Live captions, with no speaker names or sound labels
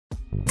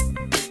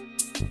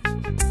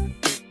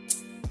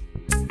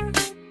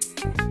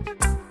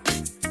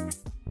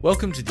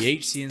Welcome to the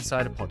HC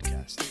Insider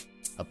Podcast,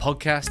 a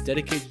podcast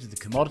dedicated to the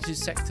commodities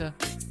sector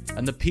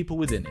and the people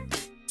within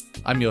it.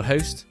 I'm your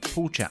host,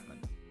 Paul Chapman.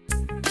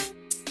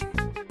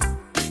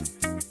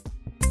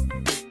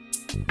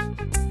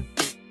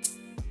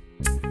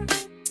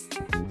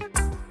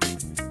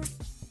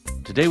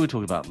 Today we're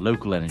talking about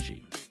local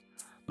energy.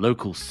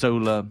 Local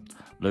solar,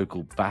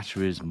 local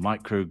batteries,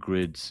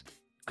 microgrids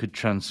could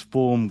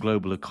transform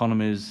global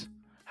economies,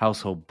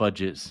 household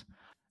budgets,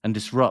 and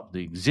disrupt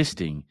the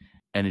existing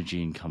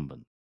energy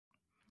incumbent.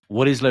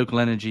 What is local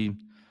energy?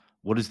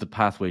 What is the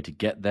pathway to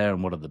get there,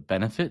 and what are the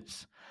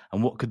benefits?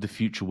 And what could the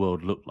future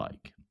world look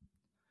like?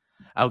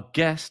 Our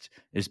guest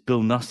is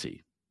Bill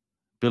Nussey.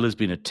 Bill has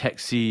been a tech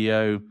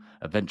CEO,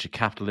 a venture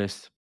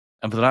capitalist,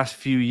 and for the last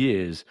few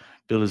years,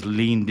 Bill has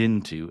leaned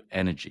into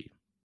energy,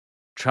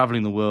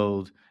 traveling the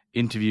world,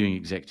 interviewing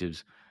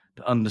executives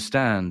to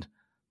understand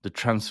the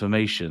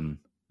transformation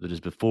that is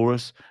before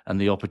us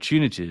and the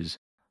opportunities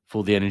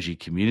for the energy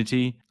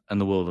community and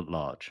the world at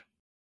large.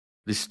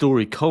 This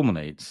story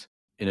culminates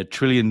in a $1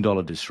 trillion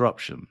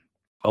disruption,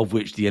 of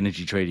which the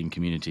energy trading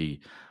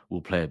community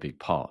will play a big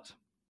part.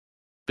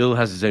 Bill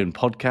has his own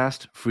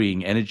podcast,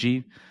 Freeing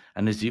Energy,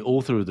 and is the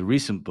author of the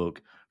recent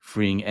book,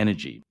 Freeing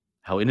Energy: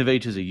 How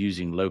Innovators Are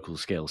Using Local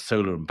Scale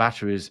Solar and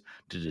Batteries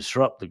to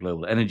Disrupt the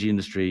Global Energy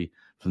Industry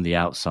from the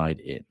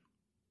Outside In.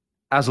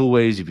 As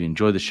always, if you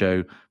enjoy the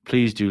show,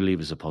 please do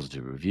leave us a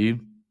positive review,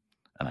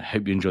 and I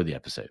hope you enjoy the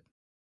episode.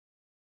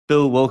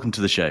 Bill, welcome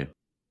to the show.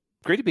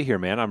 Great to be here,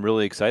 man. I'm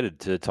really excited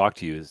to talk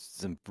to you. There's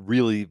some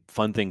really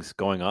fun things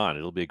going on.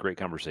 It'll be a great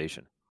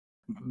conversation.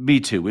 Me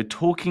too. We're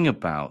talking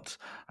about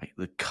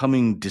the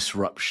coming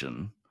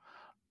disruption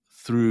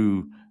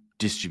through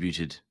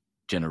distributed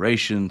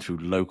generation, through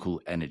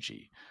local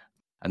energy.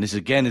 And this,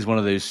 again, is one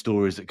of those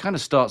stories that kind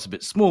of starts a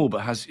bit small,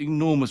 but has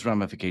enormous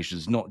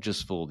ramifications, not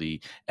just for the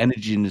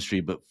energy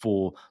industry, but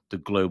for the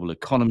global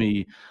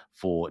economy,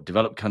 for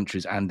developed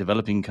countries and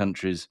developing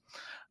countries.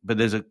 But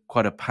there's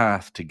quite a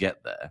path to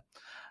get there.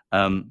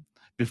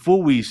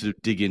 Before we sort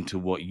of dig into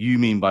what you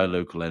mean by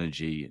local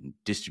energy and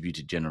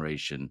distributed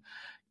generation,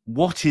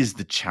 what is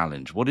the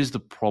challenge? What is the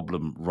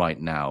problem right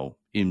now,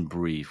 in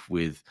brief,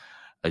 with,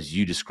 as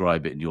you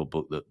describe it in your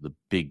book, the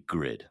big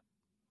grid?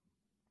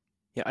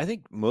 Yeah, I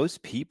think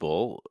most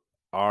people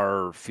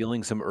are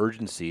feeling some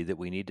urgency that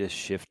we need to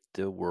shift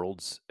the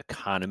world's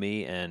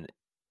economy and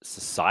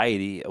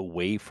society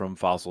away from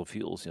fossil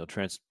fuels,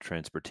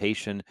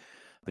 transportation,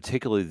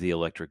 particularly the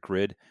electric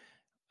grid.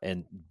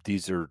 And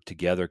these are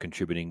together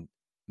contributing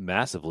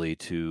massively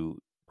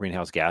to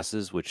greenhouse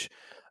gases, which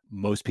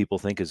most people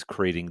think is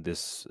creating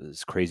this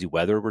crazy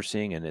weather we're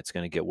seeing, and it's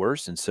going to get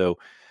worse. And so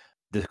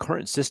the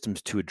current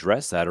systems to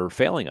address that are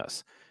failing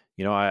us.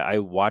 I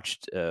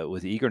watched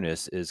with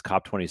eagerness as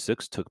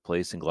COP26 took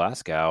place in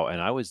Glasgow, and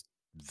I was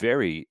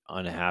very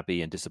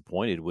unhappy and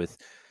disappointed with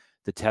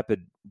the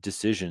tepid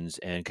decisions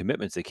and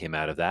commitments that came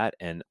out of that.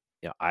 And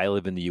I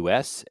live in the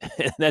U.S.,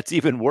 and that's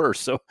even worse.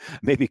 So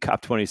maybe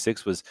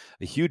COP26 was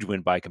a huge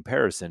win by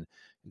comparison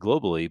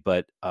globally,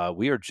 but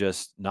we are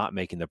just not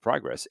making the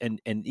progress.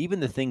 And even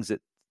the things that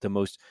the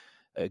most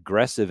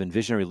aggressive and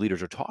visionary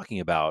leaders are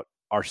talking about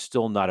are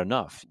still not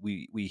enough.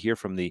 We hear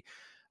from the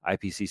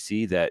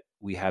IPCC that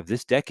we have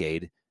this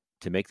decade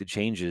to make the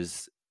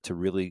changes to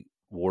really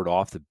ward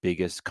off the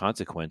biggest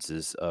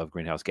consequences of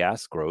greenhouse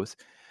gas growth.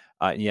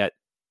 And yet,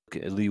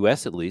 in the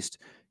U.S. at least,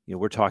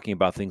 we're talking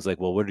about things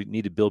like, well, we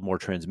need to build more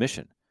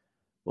transmission.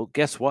 Well,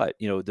 guess what?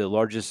 The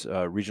largest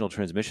regional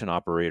transmission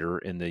operator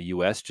in the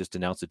U.S. just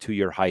announced a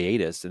 2-year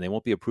hiatus, and they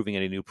won't be approving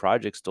any new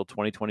projects till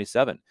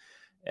 2027.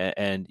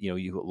 And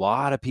a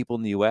lot of people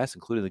in the U.S.,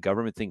 including the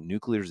government, think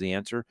nuclear is the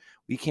answer.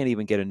 We can't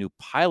even get a new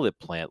pilot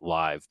plant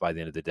live by the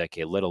end of the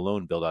decade, let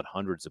alone build out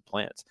hundreds of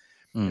plants.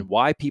 And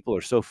why people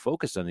are so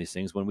focused on these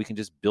things when we can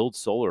just build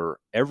solar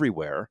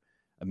everywhere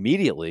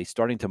immediately,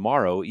 starting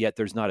tomorrow, yet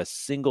there's not a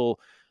single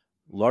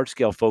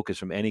large-scale focus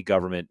from any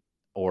government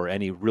or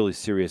any really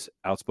serious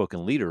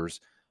outspoken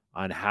leaders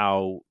on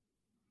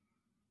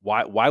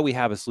why we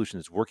have a solution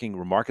that's working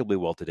remarkably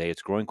well today.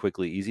 It's growing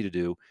quickly, easy to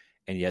do,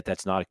 and yet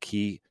that's not a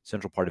key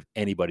central part of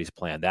anybody's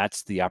plan.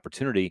 That's the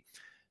opportunity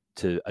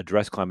to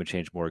address climate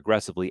change more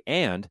aggressively.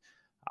 And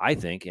I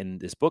think in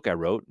this book I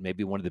wrote,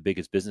 maybe one of the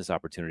biggest business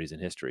opportunities in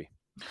history.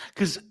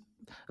 Because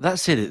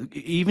that's it.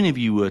 Even if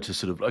you were to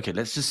sort of, okay,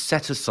 let's just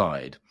set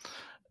aside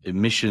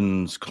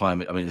emissions,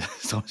 climate. I mean,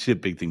 it's obviously a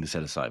big thing to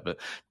set aside, but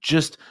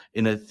just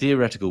in a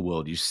theoretical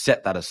world, you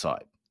set that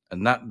aside.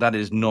 And that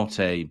is not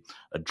a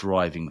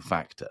driving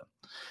factor.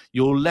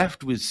 You're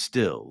left with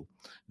still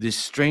this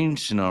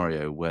strange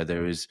scenario where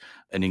there is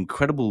an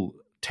incredible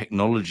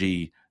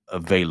technology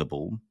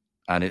available,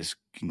 and it's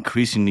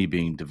increasingly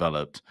being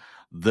developed,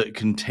 that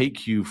can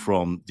take you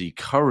from the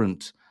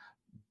current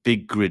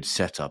big grid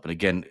setup, and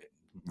again,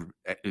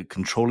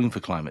 controlling for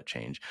climate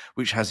change,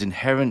 which has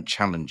inherent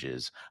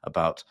challenges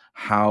about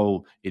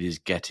how it is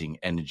getting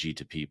energy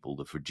to people,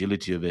 the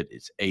fragility of it,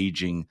 its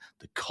aging,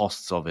 the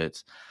costs of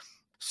it.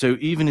 So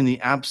even in the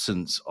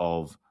absence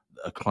of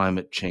a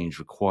climate change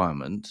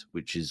requirement,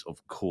 which is,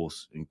 of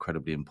course,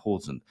 incredibly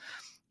important,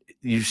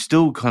 you've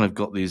still kind of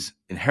got these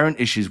inherent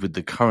issues with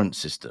the current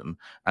system,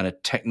 and a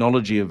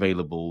technology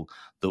available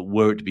that,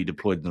 were it to be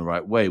deployed in the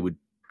right way, would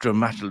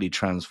dramatically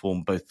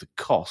transform both the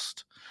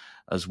cost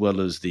as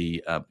well as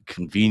the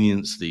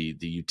convenience, the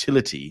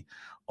utility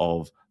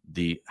of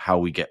the how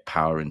we get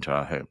power into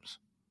our homes.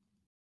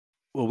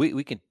 Well,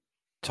 we can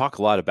talk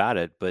a lot about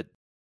it, but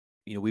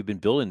we've been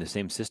building the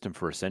same system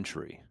for a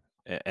century.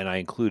 And I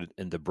include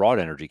in the broad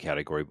energy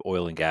category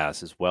oil and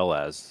gas as well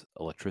as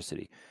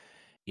electricity.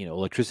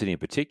 Electricity in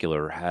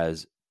particular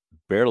has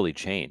barely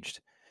changed.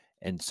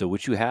 And so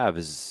what you have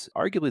is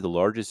arguably the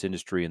largest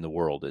industry in the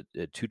world at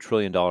 $2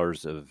 trillion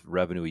of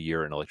revenue a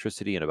year in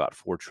electricity and about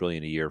 4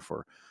 trillion a year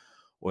for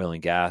oil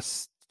and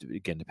gas,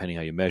 again, depending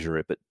how you measure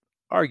it, but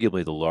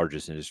arguably the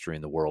largest industry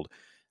in the world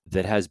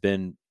that has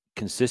been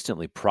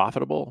consistently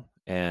profitable.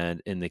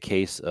 And in the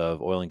case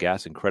of oil and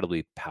gas,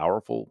 incredibly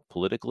powerful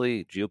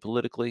politically,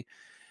 geopolitically.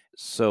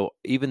 So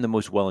even the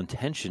most well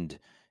intentioned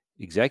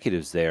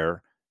executives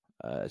there,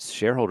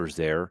 shareholders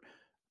there,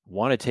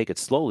 want to take it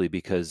slowly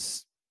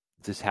because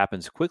this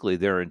happens quickly.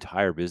 Their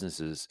entire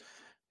businesses,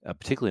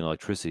 particularly in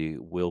electricity,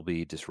 will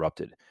be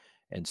disrupted.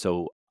 And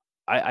so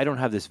I don't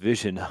have this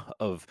vision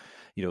of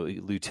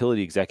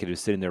utility executives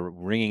sitting there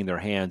wringing their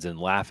hands and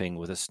laughing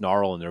with a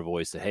snarl in their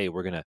voice that, hey,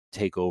 we're going to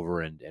take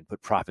over and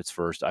put profits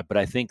first. But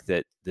I think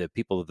that the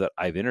people that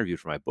I've interviewed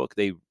for my book,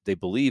 they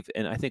believe,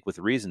 and I think with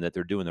reason, that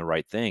they're doing the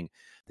right thing.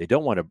 They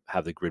don't want to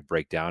have the grid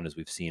break down, as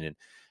we've seen it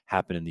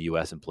happen in the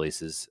U.S. and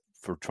places,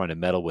 for trying to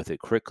meddle with it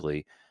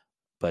quickly.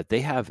 But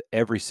they have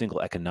every single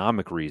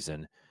economic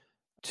reason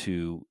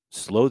to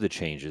slow the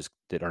changes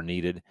that are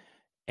needed.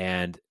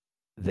 And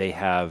they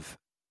have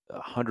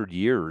 100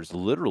 years,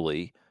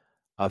 literally,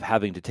 of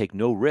having to take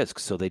no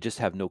risks. So they just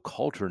have no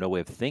culture, no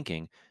way of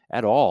thinking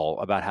at all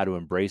about how to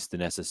embrace the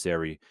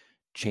necessary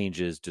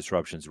changes,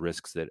 disruptions,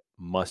 risks that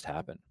must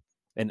happen.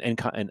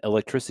 And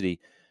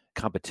electricity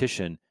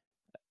competition,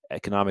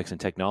 economics, and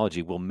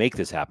technology will make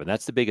this happen.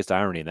 That's the biggest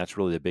irony, and that's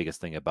really the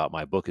biggest thing about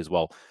my book as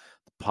well.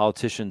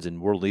 Politicians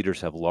and world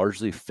leaders have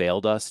largely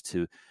failed us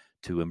to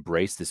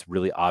embrace this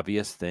really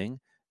obvious thing.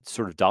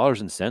 Sort of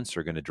dollars and cents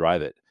are going to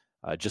drive it,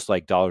 just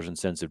like dollars and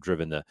cents have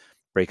driven the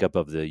breakup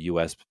of the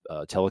U.S.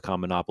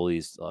 Telecom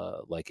monopolies,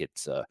 like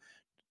it's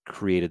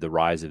created the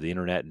rise of the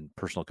internet and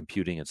personal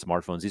computing and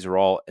smartphones. These are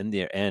all, in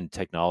the end,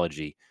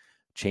 technology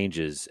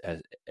changes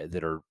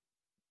that are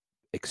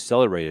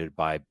accelerated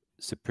by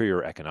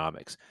superior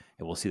economics.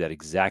 And we'll see that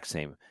exact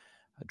same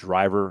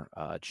driver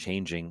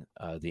changing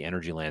the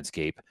energy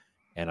landscape.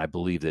 And I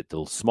believe that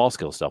the small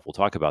scale stuff we'll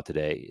talk about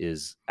today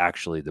is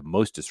actually the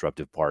most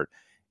disruptive part.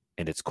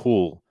 And it's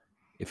cool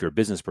if you're a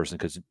business person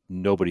because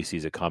nobody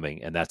sees it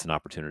coming. And that's an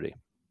opportunity.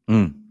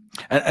 Mm.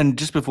 And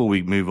just before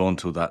we move on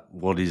to that,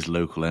 what is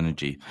local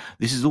energy?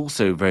 This is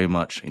also very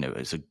much,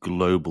 it's a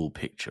global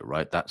picture,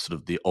 right? That's sort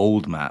of the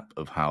old map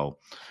of how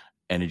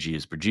energy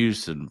is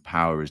produced and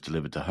power is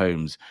delivered to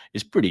homes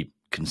is pretty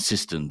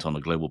consistent on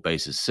a global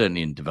basis,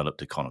 certainly in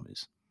developed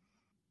economies.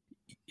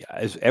 Yeah,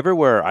 as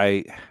everywhere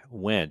I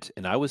went,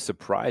 and I was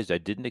surprised, I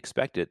didn't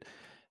expect it,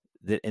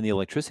 that in the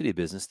electricity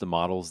business, the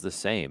model's the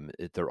same.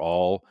 They're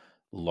all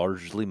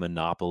largely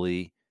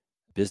monopoly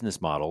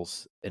business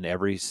models in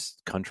every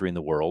country in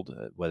the world,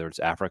 whether it's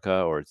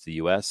Africa or it's the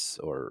US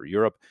or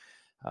Europe.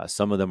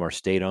 Some of them are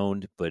state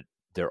owned, but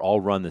they're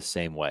all run the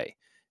same way.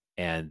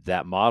 And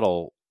that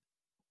model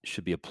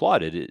should be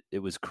applauded. It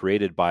was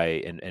created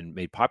by and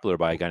made popular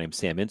by a guy named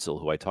Sam Insel,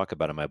 who I talk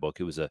about in my book.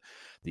 He was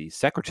the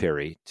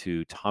secretary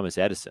to Thomas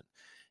Edison.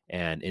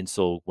 And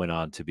Insel went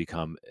on to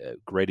become a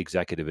great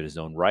executive in his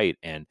own right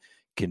and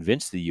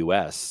convinced the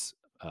U.S.,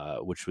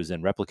 which was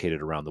then replicated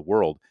around the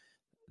world,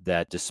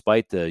 that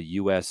despite the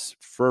U.S.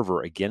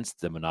 fervor against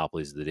the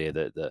monopolies of the day,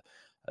 the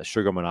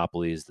sugar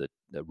monopolies, the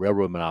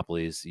railroad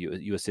monopolies,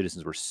 U.S.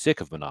 citizens were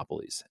sick of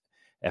monopolies.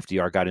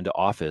 FDR got into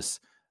office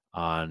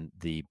on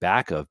the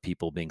back of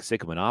people being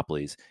sick of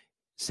monopolies.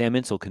 Sam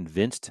Insel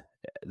convinced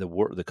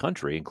the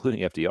country, including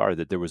FDR,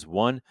 that there was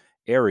one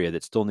area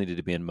that still needed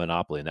to be in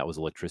monopoly, and that was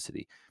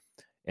electricity.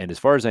 And as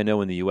far as I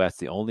know, in the U.S.,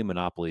 the only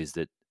monopolies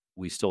that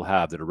we still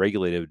have that are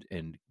regulated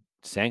and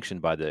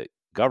sanctioned by the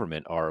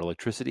government are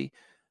electricity,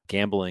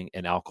 gambling,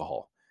 and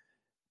alcohol.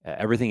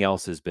 Everything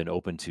else has been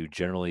open to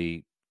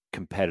generally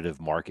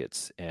competitive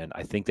markets. And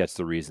I think that's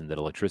the reason that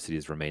electricity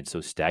has remained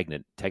so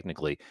stagnant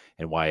technically,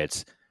 and why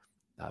it's,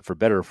 for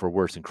better or for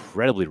worse,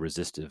 incredibly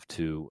resistive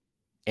to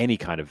any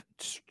kind of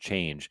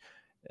change,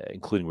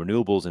 including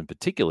renewables, and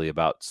particularly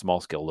about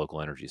small-scale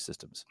local energy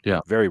systems. Yeah.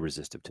 Very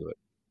resistive to it.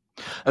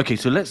 Okay,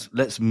 so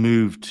let's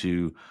move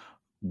to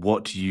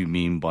what you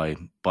mean by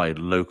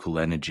local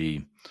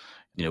energy.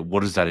 What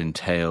does that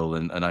entail?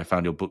 And I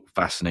found your book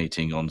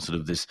fascinating on sort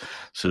of this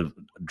sort of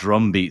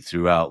drumbeat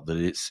throughout, that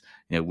it's,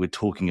 we're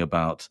talking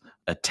about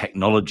a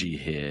technology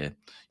here,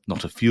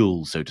 not a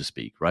fuel, so to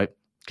speak, right?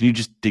 Can you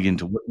just dig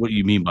into what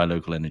you mean by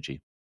local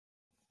energy?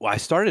 Well, I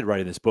started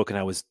writing this book and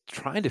I was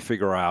trying to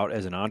figure out,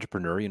 as an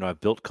entrepreneur,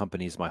 I've built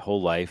companies my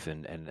whole life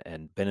and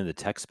been in the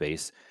tech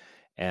space.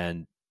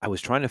 And I was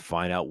trying to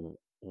find out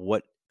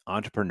what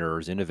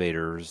entrepreneurs,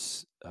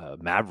 innovators,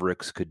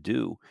 mavericks could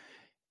do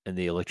in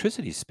the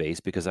electricity space,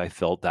 because I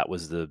felt that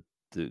was the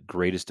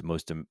greatest,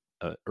 most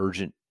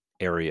urgent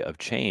area of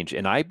change.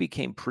 And I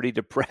became pretty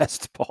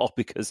depressed, Paul,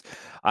 because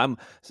I'm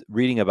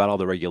reading about all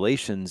the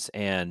regulations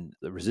and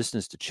the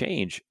resistance to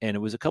change. And it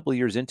was a couple of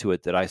years into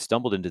it that I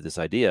stumbled into this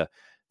idea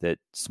that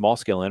small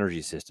scale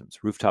energy systems,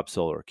 rooftop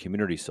solar,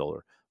 community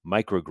solar,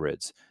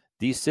 microgrids,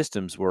 these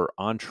systems were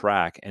on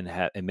track and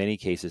in many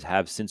cases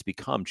have since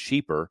become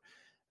cheaper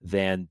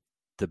than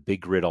the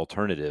big grid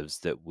alternatives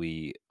that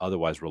we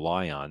otherwise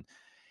rely on.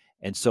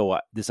 And so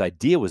this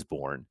idea was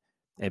born.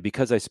 And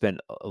because I spent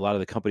a lot of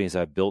the companies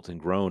I've built and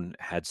grown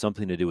had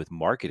something to do with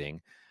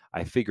marketing,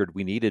 I figured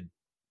we needed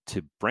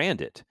to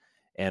brand it.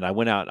 And I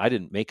went out, I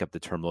didn't make up the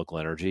term local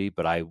energy,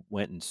 but I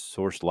went and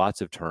sourced lots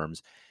of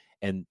terms.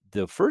 And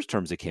the first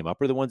terms that came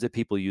up are the ones that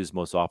people use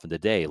most often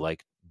today,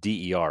 like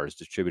DERs,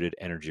 distributed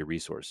energy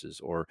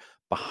resources, or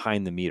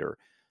behind the meter.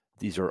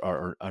 These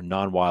are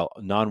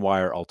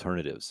non-wire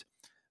alternatives.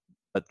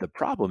 But the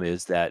problem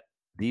is that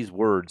these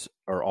words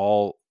are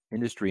all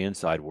industry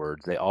inside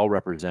words. They all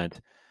represent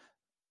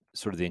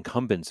sort of the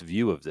incumbent's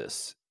view of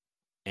this.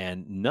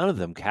 And none of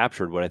them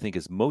captured what I think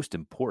is most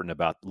important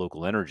about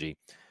local energy,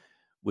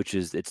 which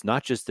is it's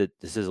not just that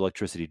this is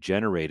electricity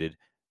generated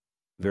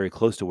very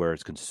close to where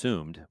it's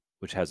consumed,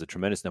 which has a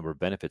tremendous number of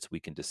benefits we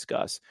can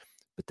discuss.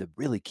 But the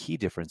really key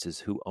difference is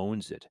who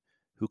owns it,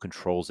 who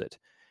controls it.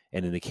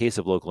 And in the case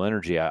of local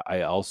energy,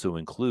 I also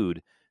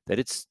include that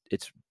it's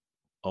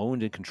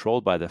owned and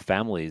controlled by the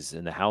families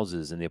and the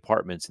houses and the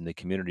apartments and the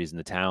communities and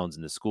the towns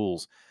and the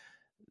schools.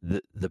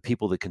 The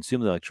people that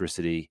consume the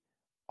electricity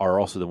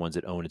are also the ones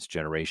that own its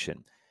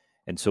generation.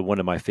 And so one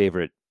of my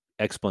favorite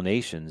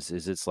explanations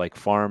is it's like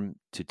farm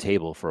to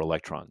table for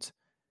electrons.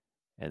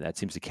 And that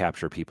seems to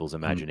capture people's Mm.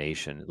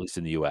 imagination, at least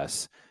in the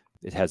US.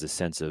 It has a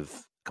sense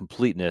of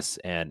completeness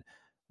and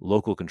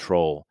local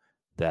control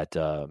that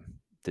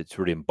that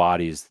sort of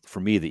embodies, for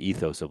me, the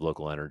ethos of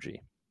local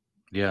energy.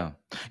 Yeah.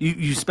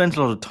 You spent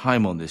a lot of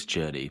time on this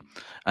journey.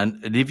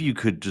 And if you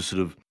could just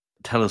sort of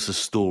tell us a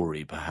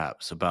story,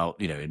 perhaps,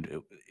 about,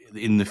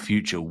 in the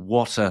future,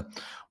 what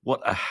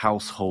a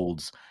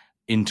household's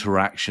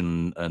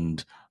interaction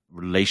and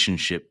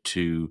relationship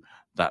to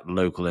that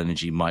local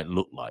energy might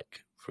look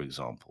like, for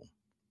example.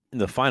 In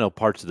the final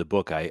parts of the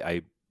book,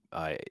 I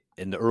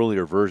in the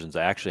earlier versions,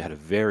 I actually had a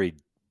very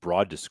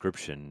broad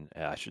description,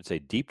 I should say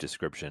deep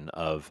description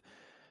of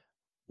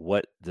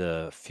what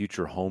the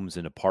future homes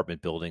and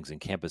apartment buildings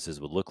and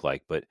campuses would look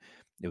like, but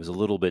it was a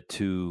little bit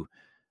too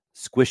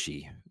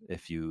squishy,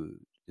 if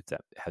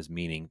that has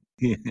meaning.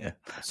 Yeah.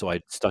 So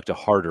I stuck to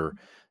harder,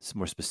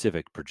 more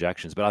specific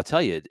projections. But I'll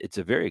tell you, it's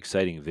a very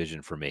exciting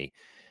vision for me.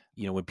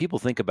 When people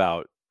think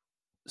about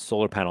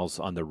solar panels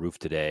on their roof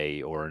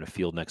today or in a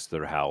field next to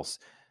their house,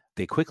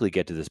 they quickly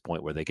get to this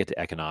point where they get to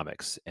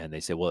economics and they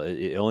say, well,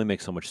 it only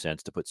makes so much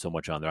sense to put so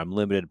much on there. I'm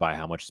limited by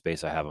how much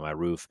space I have on my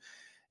roof.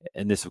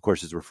 And this, of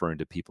course, is referring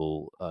to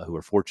people who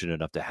are fortunate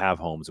enough to have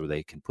homes where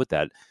they can put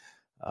that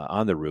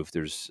on the roof.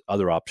 There's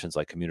other options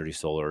like community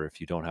solar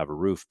if you don't have a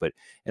roof. But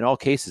in all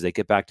cases, they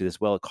get back to this,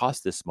 well, it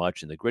costs this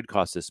much and the grid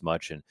costs this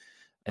much. And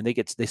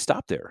they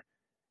stop there.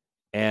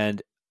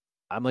 And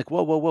I'm like,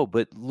 whoa, whoa, whoa.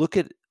 But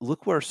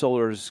look where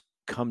solar's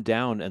come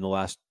down in the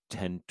last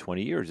 10,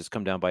 20 years. It's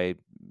come down by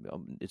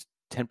it's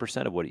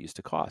 10% of what it used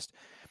to cost.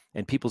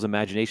 And people's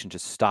imagination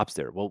just stops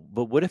there. Well,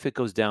 but what if it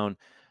goes down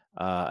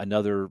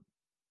another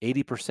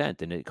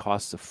 80% and it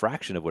costs a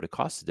fraction of what it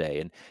costs today?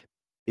 And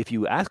if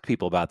you ask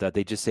people about that,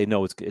 they just say,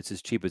 no, it's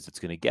as cheap as it's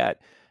going to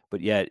get.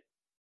 But yet,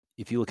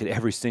 if you look at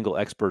every single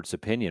expert's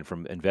opinion,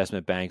 from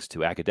investment banks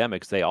to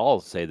academics, they all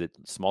say that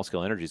small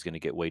scale energy is going to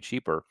get way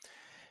cheaper.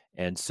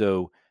 And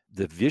so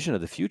the vision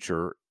of the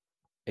future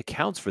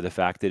accounts for the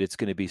fact that it's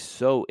going to be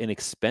so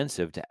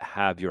inexpensive to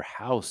have your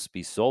house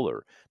be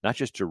solar, not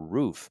just your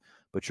roof,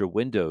 but your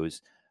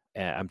windows.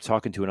 And I'm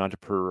talking to an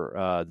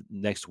entrepreneur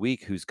next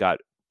week who's got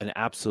an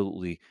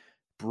absolutely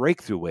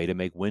breakthrough way to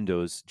make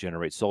windows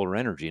generate solar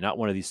energy. Not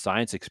one of these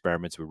science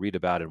experiments we read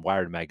about in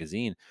Wired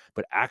magazine,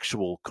 but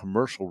actual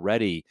commercial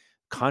ready,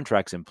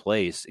 contracts in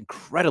place,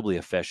 incredibly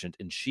efficient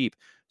and cheap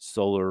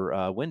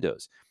solar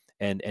windows.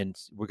 And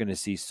we're going to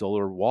see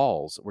solar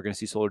walls. We're going to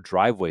see solar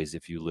driveways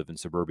if you live in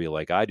suburbia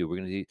like I do. We're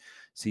going to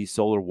see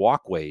solar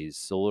walkways,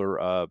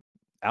 solar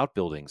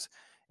outbuildings.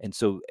 And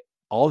so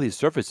all these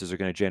surfaces are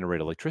going to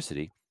generate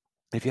electricity.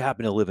 If you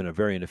happen to live in a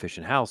very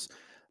inefficient house,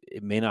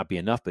 it may not be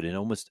enough, but in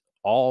almost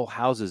all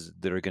houses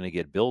that are going to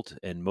get built,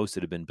 and most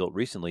that have been built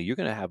recently, you're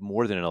going to have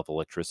more than enough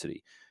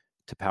electricity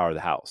to power the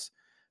house.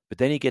 But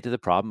then you get to the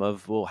problem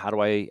of, well, how do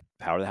I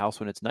power the house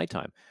when it's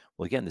nighttime?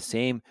 Well, again, the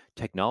same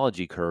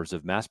technology curves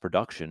of mass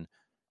production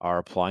are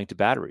applying to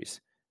batteries,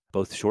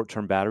 both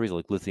short-term batteries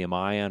like lithium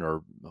ion,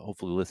 or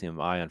hopefully lithium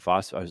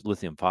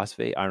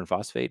phosphate, iron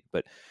phosphate,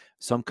 but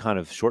some kind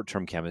of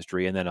short-term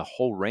chemistry, and then a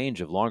whole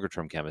range of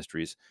longer-term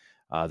chemistries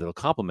that'll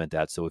complement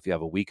that. So if you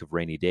have a week of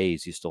rainy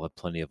days, you still have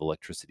plenty of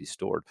electricity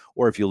stored.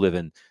 Or if you live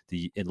in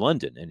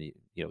London and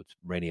it's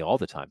rainy all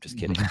the time, just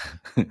kidding.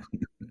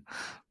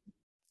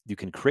 You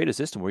can create a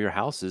system where your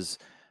house is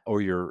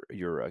or your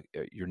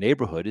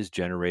neighborhood is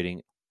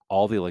generating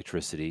all the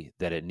electricity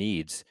that it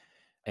needs.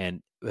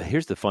 And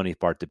here's the funny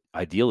part that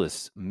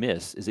idealists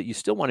miss is that you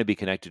still want to be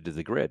connected to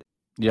the grid,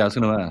 Yeah, I was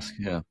going to ask.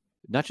 Yeah.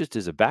 not just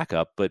as a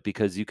backup, but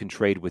because you can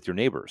trade with your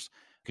neighbors,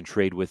 you can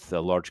trade with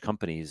large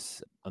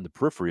companies on the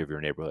periphery of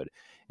your neighborhood.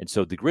 And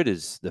so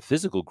the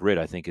physical grid,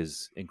 I think,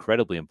 is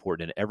incredibly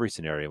important in every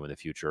scenario in the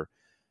future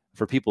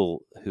for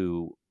people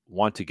who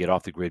want to get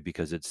off the grid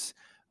because it's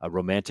a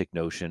romantic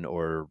notion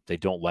or they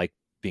don't like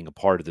being a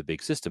part of the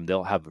big system.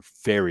 They'll have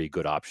very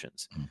good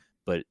options. Mm.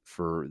 But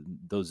for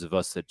those of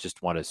us that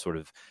just want to sort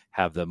of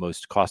have the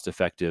most cost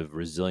effective,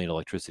 resilient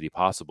electricity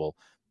possible,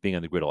 being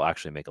on the grid will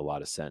actually make a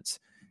lot of sense.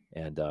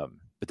 And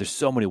but there's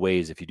so many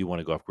ways if you do want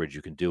to go off grid,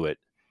 you can do it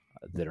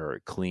that are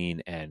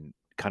clean and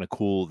kind of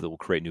cool that will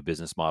create new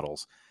business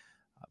models.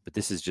 But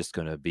this is just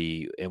going to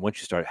be, and once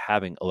you start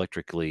having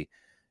electrically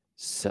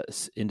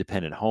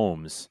independent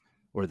homes,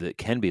 or that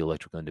can be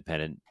electrical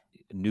independent,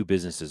 new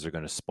businesses are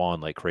going to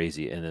spawn like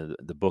crazy. And in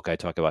the book, I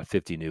talk about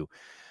 50 new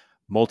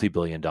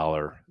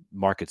multi-billion-dollar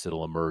markets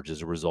that'll emerge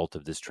as a result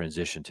of this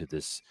transition to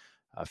this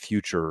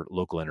future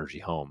local energy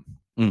home.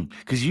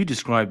 Because you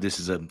described this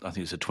as I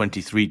think it's a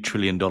 $23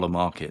 trillion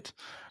market,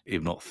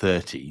 if not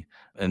 30.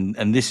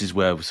 And this is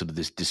where sort of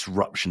this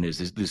disruption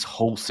is, this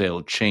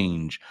wholesale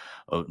change,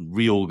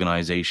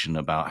 reorganization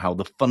about how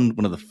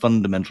one of the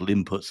fundamental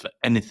inputs for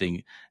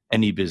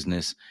any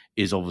business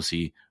is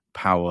obviously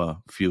power,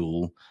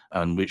 fuel,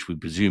 and which we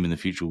presume in the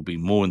future will be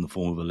more in the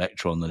form of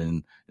electron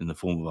than in the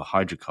form of a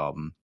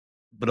hydrocarbon.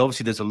 But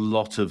obviously there's a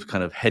lot of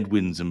kind of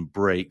headwinds and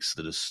brakes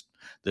that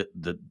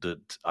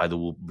either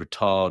will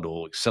retard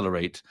or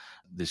accelerate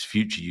this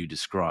future you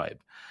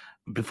describe.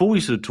 Before we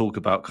sort of talk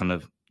about kind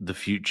of the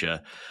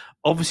future,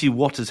 obviously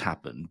what has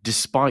happened,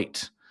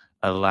 despite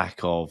a lack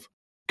of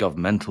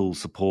governmental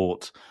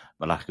support,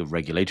 a lack of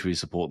regulatory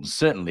support, and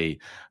certainly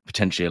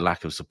potentially a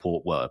lack of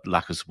support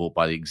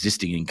by the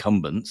existing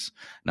incumbents.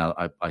 Now,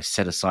 I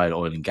set aside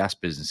oil and gas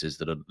businesses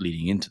that are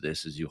leading into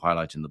this, as you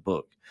highlight in the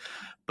book.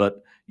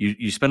 But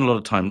you spend a lot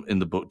of time in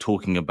the book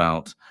talking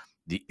about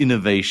the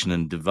innovation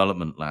and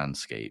development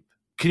landscape.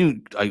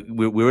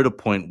 We're at a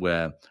point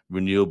where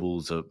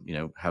renewables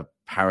have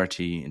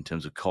parity in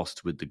terms of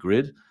cost with the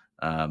grid,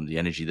 the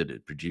energy that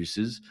it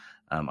produces.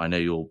 I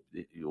know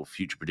your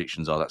future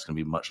predictions are that's going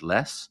to be much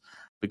less.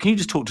 But can you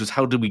just talk to us?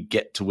 How did we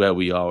get to where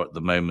we are at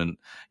the moment?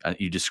 And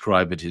you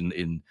describe it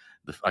in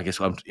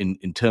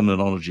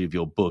terminology of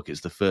your book,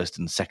 it's the first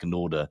and second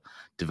order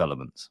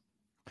developments.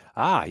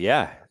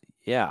 Yeah.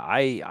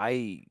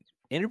 I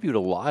interviewed a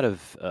lot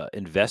of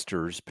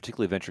investors,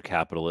 particularly venture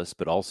capitalists,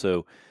 but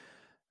also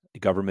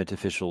government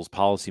officials,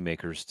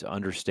 policymakers, to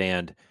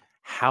understand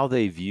how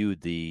they viewed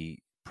the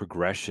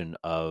progression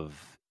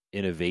of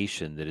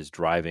innovation that is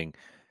driving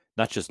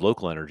not just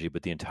local energy,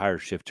 but the entire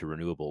shift to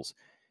renewables.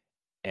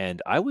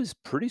 And I was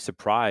pretty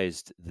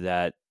surprised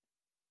that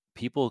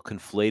people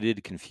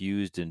conflated,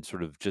 confused, and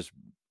sort of just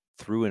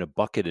threw in a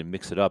bucket and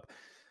mix it up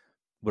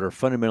what are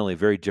fundamentally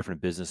very different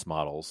business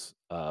models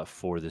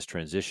for this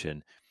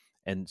transition.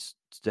 And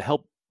to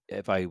help,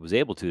 if I was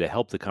able to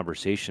help the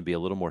conversation be a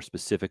little more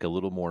specific, a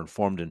little more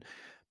informed, and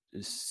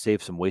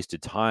save some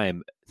wasted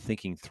time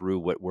thinking through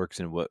what works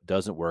and what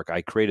doesn't work,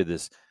 I created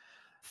this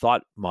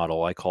thought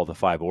model I call the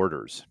 5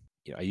 orders.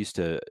 I used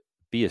to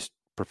be a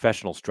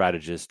professional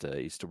strategist. I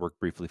used to work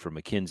briefly for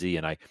McKinsey,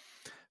 and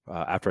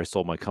after I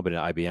sold my company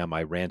to IBM,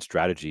 I ran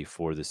strategy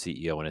for the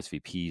CEO and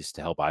SVPs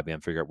to help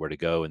IBM figure out where to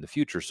go in the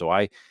future. So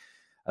I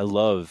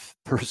love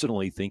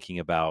personally thinking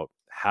about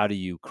how do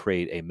you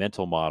create a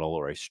mental model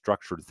or a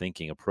structured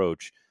thinking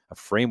approach, a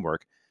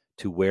framework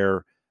to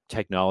where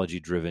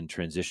technology-driven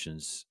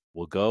transitions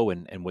will go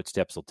and what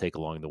steps they'll take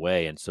along the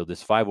way. And so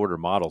this 5-order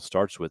model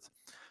starts with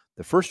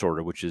the first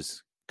order, which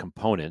is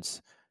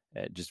components.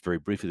 Just very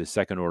briefly, the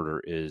second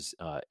order is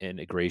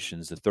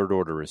integrations. The third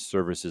order is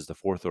services. The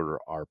fourth order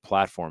are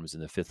platforms.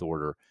 And the fifth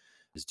order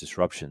is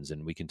disruptions.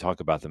 And we can talk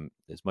about them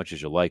as much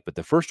as you like. But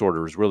the first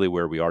order is really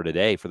where we are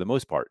today for the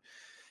most part.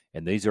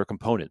 And these are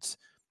components.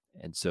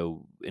 And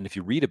so, and if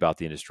you read about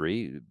the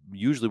industry,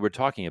 usually we're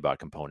talking about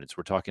components.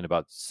 We're talking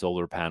about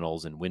solar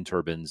panels and wind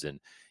turbines and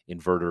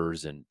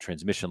inverters and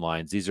transmission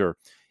lines. These are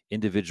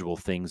individual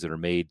things that are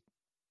made,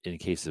 in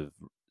case of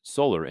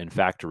solar, in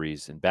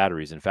factories, and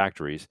batteries in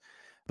factories.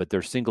 But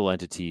they're single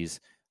entities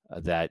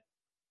that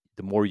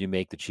the more you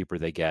make, the cheaper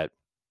they get.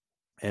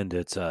 And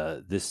it's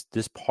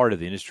this part of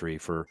the industry,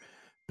 for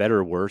better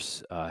or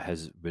worse,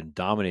 has been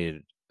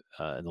dominated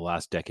in the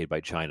last decade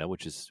by China,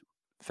 which is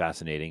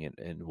fascinating,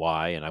 and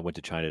why. And I went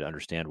to China to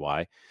understand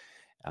why.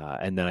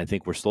 And then I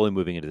think we're slowly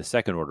moving into the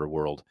second order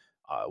world,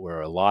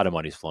 where a lot of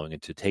money is flowing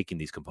into taking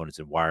these components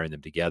and wiring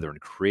them together in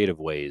creative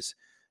ways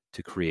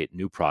to create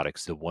new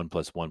products. So 1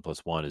 + 1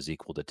 + 1 is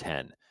equal to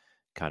 10.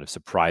 Kind of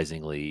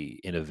surprisingly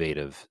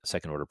innovative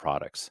second order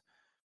products.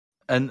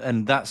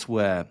 And that's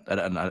where,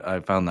 and I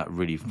found that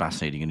really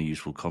fascinating and a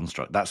useful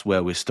construct. That's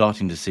where we're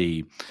starting to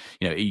see,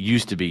 it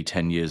used to be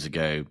 10 years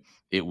ago,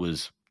 it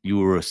was you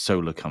were a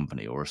solar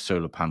company or a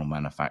solar panel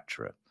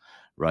manufacturer,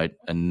 right?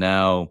 And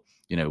now,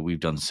 we've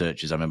done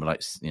searches. I remember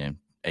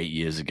 8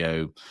 years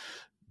ago,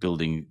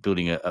 building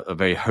a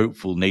very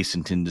hopeful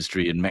nascent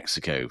industry in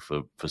Mexico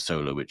for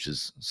solar, which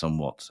has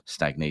somewhat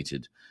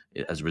stagnated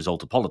as a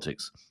result of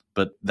politics.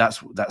 But that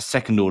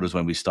second order is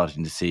when we're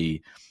starting to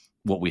see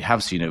what we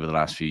have seen over the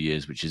last few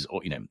years, which is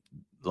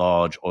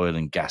large oil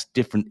and gas,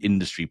 different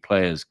industry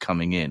players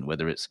coming in,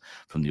 whether it's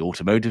from the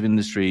automotive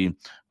industry,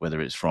 whether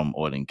it's from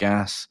oil and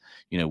gas,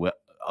 where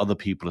other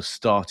people are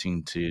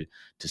starting to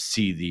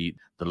see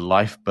the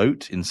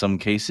lifeboat in some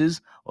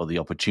cases, or the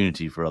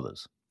opportunity for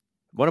others.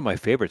 One of my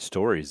favorite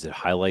stories that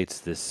highlights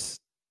this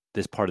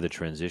part of the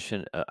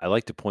transition, I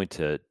like to point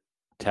to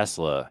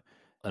Tesla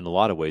in a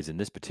lot of ways. In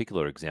this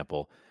particular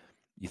example,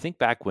 you think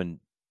back when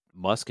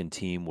Musk and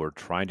team were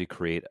trying to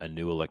create a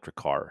new electric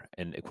car,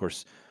 and of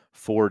course,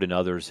 Ford and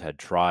others had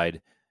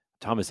tried.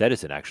 Thomas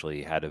Edison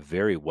actually had a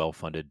very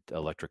well-funded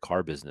electric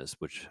car business,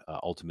 which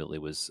ultimately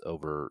was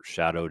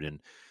overshadowed and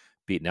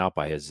beaten out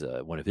by his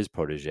one of his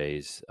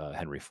proteges,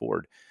 Henry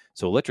Ford.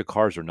 So electric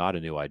cars are not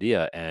a new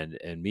idea, and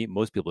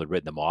most people had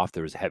written them off.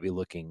 There was heavy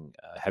look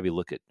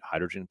at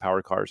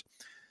hydrogen-powered cars,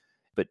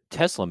 but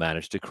Tesla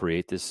managed to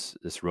create this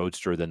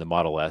Roadster, then the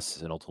Model S,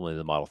 and ultimately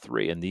the Model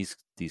 3. And these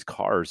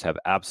cars have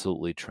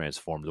absolutely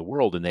transformed the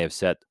world, and they have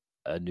set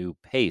a new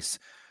pace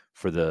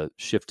for the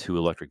shift to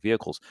electric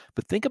vehicles.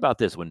 But think about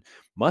this: when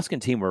Musk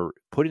and team were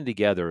putting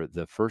together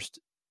the first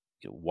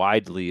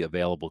widely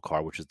available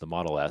car, which is the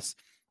Model S,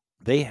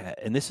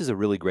 and this is a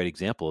really great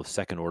example of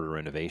second order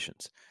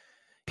innovations.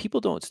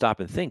 People don't stop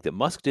and think that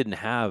Musk didn't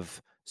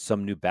have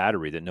some new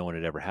battery that no one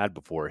had ever had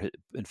before.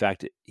 In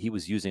fact, he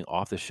was using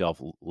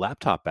off-the-shelf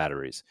laptop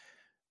batteries,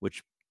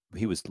 which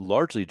he was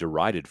largely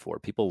derided for.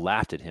 People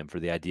laughed at him for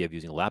the idea of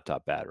using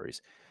laptop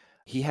batteries.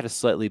 He had a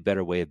slightly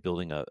better way of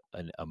building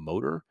a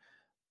motor,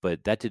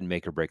 but that didn't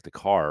make or break the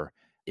car.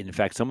 In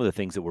fact, some of the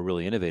things that were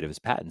really innovative as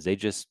patents, they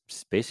just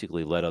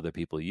basically let other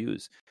people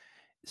use.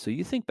 So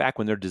you think back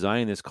when they're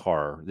designing this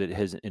car that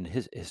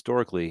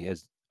historically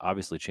has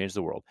obviously changed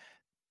the world.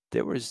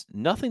 There was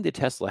nothing that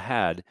Tesla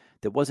had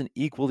that wasn't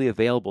equally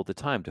available at the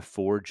time to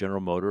Ford,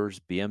 General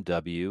Motors,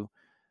 BMW,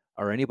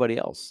 or anybody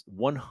else.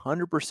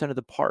 100% of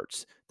the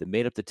parts that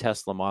made up the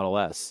Tesla Model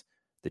S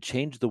that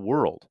changed the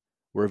world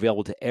were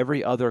available to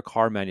every other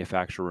car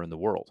manufacturer in the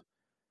world.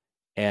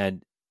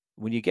 And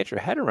when you get your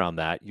head around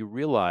that, you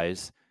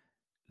realize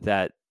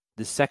that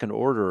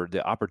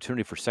the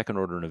opportunity for second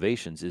order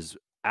innovations is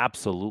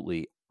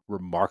absolutely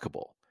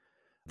remarkable.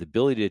 The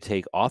ability to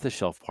take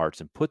off-the-shelf parts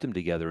and put them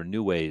together in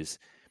new ways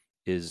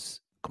is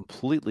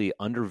completely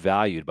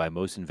undervalued by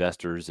most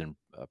investors and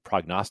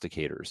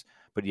prognosticators.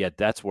 But yet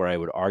that's where I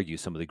would argue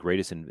some of the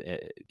greatest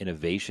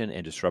innovation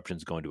and disruption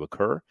is going to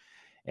occur.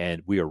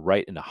 And we are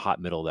right in the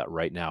hot middle of that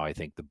right now. I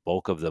think the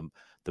bulk of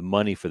the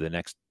money for the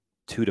next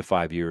 2 to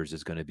 5 years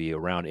is going to be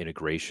around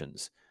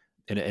integrations,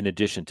 in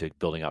addition to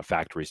building out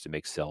factories to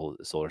make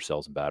solar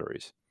cells and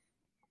batteries.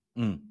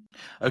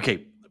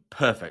 Okay,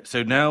 perfect.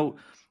 So now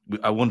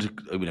I want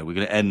to, we're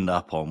going to end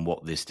up on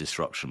what this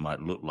disruption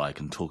might look like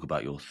and talk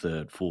about your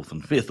third, fourth,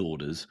 and fifth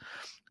orders.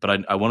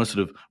 But I want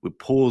to we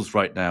pause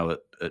right now at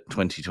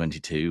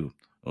 2022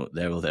 or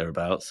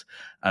thereabouts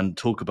and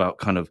talk about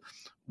kind of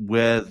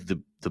where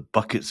the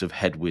buckets of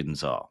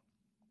headwinds are.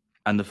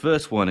 And the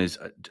first one is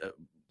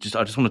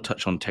I just want to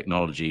touch on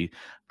technology,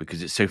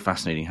 because it's so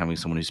fascinating having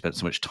someone who spent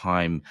so much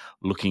time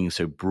looking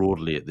so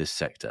broadly at this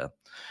sector.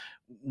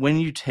 When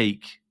you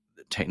take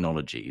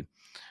technology,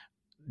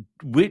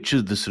 which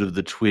of the sort of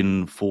the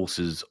twin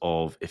forces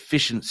of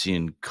efficiency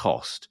and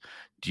cost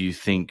do you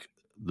think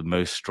the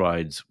most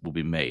strides will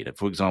be made?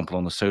 For example,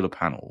 on the solar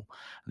panel,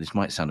 this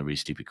might sound a really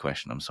stupid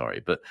question, I'm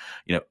sorry, but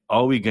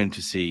are we going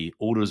to see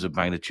orders of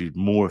magnitude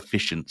more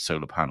efficient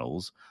solar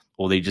panels,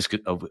 or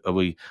are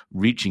we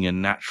reaching a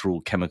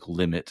natural chemical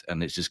limit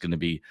and it's just going to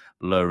be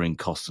lowering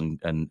costs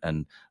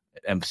and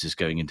emphasis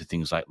going into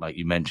things like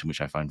you mentioned,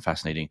 which I find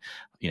fascinating,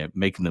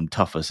 making them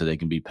tougher so they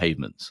can be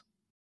pavements?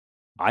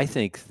 I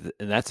think,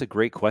 and that's a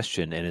great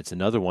question, and it's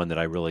another one that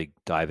I really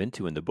dive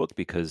into in the book,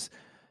 because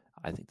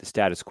I think the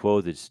status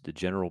quo, the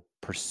general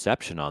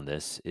perception on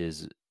this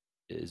is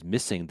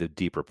missing the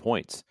deeper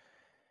points.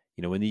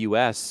 In the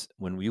U.S.,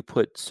 when you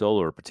put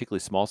solar,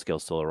 particularly small-scale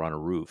solar, on a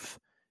roof,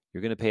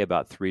 you're going to pay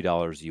about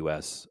 $3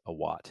 US a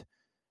watt.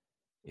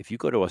 If you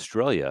go to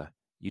Australia,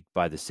 you'd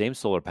buy the same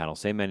solar panel,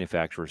 same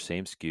manufacturer,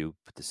 same SKU,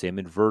 put the same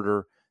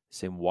inverter,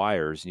 same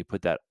wires, and you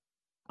put that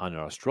on an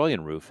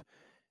Australian roof,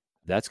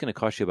 that's going to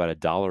cost you about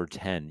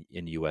 $1.10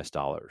 in US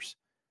dollars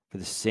for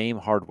the same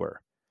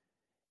hardware.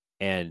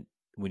 And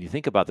when you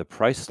think about the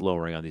price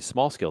lowering on these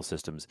small scale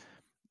systems,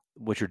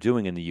 what you're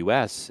doing in the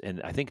US,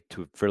 and I think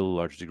to a fairly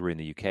large degree in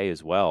the UK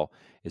as well,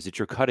 is that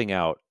you're cutting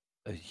out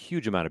a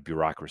huge amount of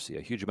bureaucracy,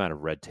 a huge amount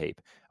of red tape.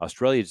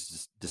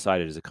 Australia's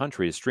decided as a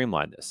country to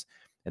streamline this,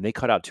 and they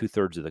cut out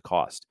 2/3 of the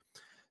cost.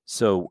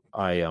 So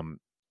I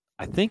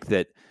think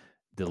that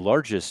the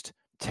largest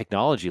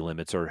technology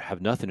limits have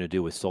nothing to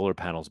do with solar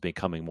panels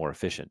becoming more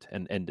efficient.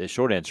 And the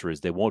short answer is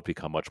they won't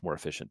become much more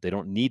efficient. They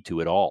don't need to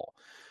at all.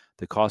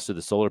 The cost of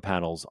the solar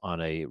panels on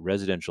a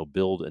residential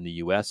build in the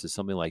US is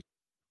something like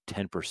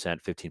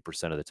 10%,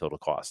 15% of the total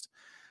cost.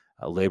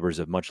 Labor is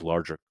a much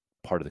larger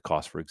part of the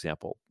cost, for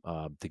example,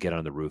 to get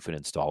on the roof and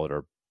install it,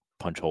 or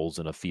punch holes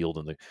in a field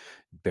and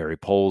bury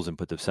poles and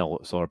put the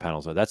solar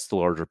panels on. That's the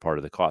larger part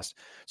of the cost.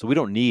 So we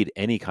don't need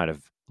any kind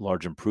of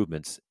large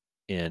improvements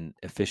in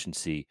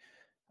efficiency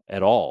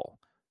at all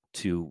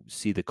to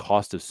see the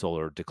cost of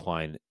solar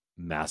decline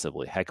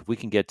massively. Heck, if we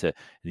can get to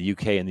the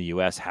UK and the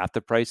US half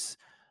the price,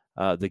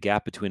 the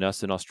gap between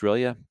us and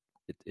Australia,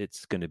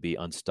 it's going to be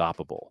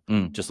unstoppable,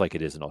 just like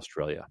it is in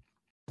Australia.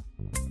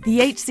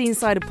 The HC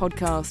Insider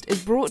podcast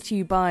is brought to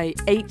you by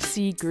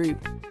HC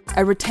Group,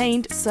 a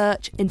retained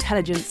search,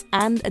 intelligence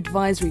and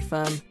advisory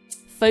firm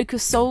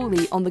focused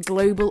solely on the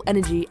global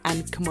energy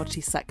and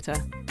commodity sector.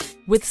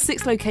 With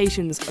 6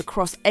 locations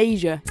across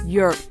Asia,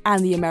 Europe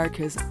and the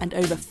Americas, and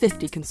over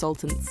 50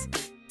 consultants.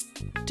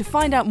 To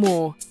find out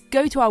more,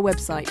 go to our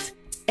website,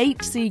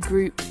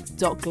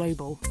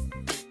 hcgroup.global.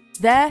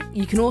 There,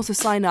 you can also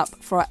sign up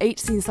for our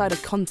HC Insider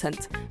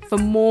content for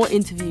more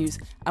interviews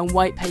and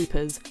white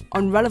papers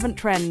on relevant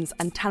trends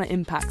and talent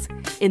impacts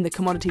in the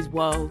commodities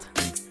world.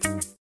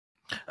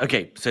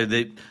 Okay, so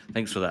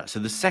thanks for that. So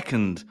the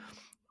second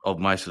of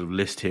my sort of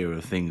list here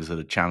of things that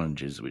are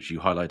challenges, which you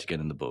highlight again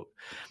in the book,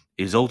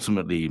 is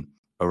ultimately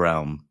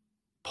around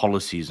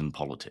policies and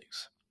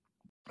politics.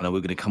 Now, we're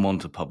going to come on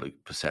to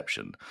public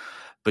perception,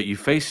 but you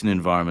face an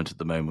environment at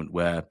the moment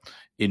where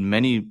in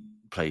many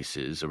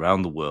places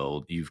around the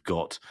world, you've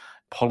got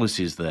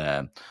policies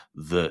there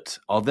that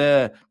are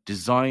there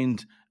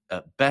designed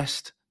at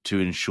best to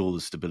ensure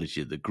the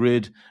stability of the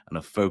grid and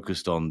are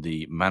focused on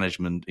the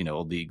management,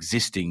 of the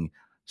existing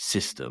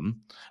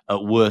system.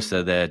 At worst,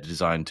 they're there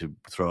designed to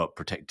throw up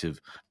protective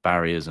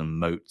barriers and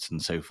moats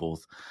and so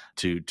forth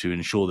to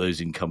ensure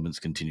those incumbents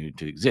continue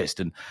to exist.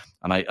 And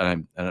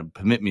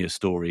permit me a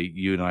story.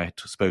 You and I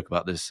spoke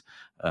about this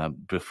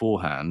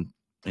beforehand,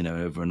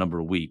 over a number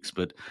of weeks.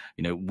 But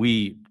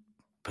we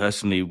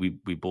personally, we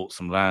bought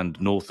some land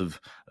north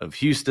of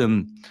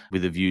Houston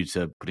with a view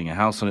to putting a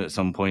house on it at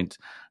some point.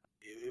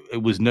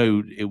 It was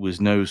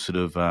no sort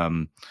of,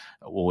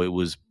 or it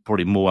was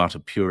probably more out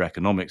of pure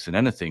economics than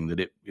anything, that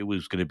it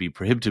was going to be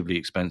prohibitively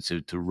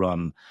expensive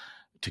to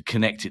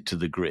connect it to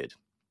the grid.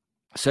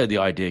 So the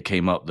idea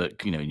came up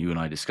that, you and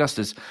I discussed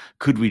this,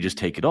 could we just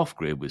take it off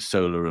grid with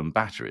solar and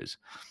batteries?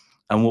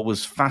 And what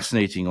was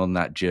fascinating on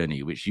that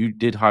journey, which you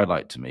did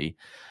highlight to me,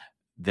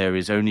 there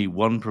is only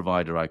one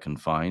provider I can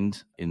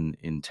find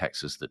in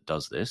Texas that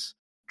does this.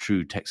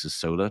 True Texas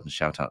Solar, and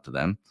shout out to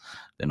them.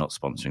 They're not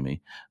sponsoring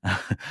me.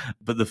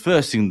 But the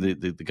first thing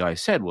the guy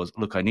said was,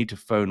 look, I need to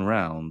phone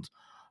around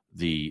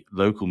the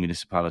local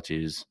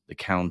municipalities, the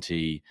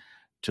county,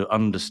 to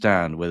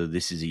understand whether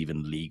this is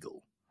even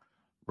legal,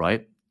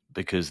 right?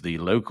 Because the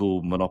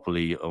local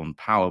monopoly on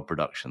power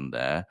production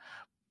there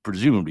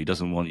presumably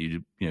doesn't want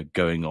you to,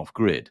 going off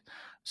grid.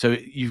 So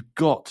you've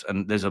got,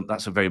 and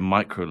that's a very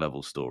micro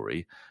level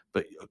story,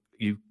 but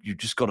you've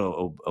just got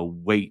a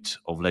weight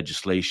of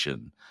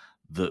legislation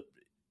that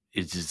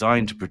is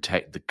designed to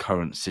protect the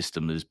current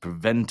system that is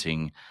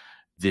preventing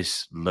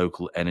this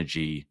local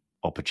energy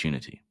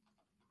opportunity.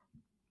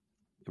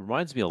 It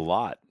reminds me a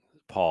lot,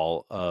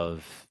 Paul,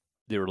 of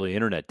the early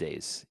internet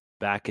days.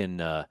 Back in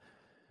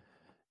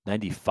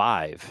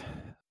 95,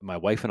 my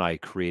wife and I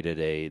created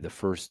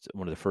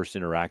one of the first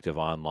interactive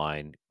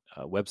online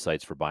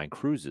websites for buying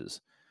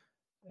cruises.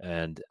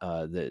 And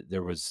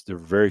there were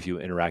very few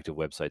interactive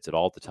websites at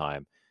all at the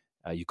time.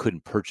 You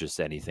couldn't purchase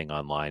anything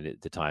online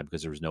at the time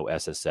because there was no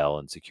SSL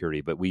and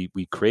security. But we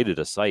created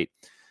a site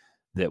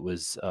that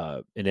was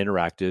an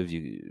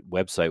interactive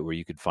website where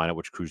you could find out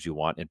which cruise you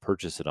want and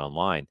purchase it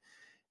online.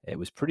 It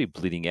was pretty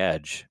bleeding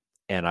edge.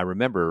 And I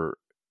remember,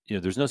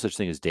 there's no such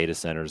thing as data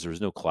centers. There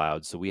was no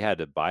cloud. So we had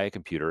to buy a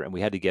computer and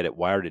we had to get it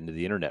wired into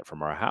the internet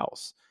from our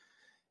house.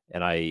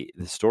 And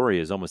the story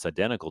is almost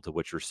identical to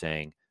what you're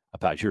saying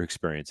about your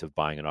experience of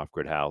buying an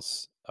off-grid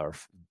house or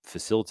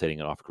facilitating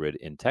an off-grid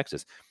in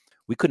Texas.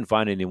 We couldn't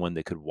find anyone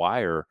that could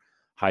wire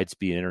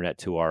high-speed internet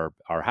to our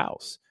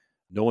house.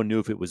 No one knew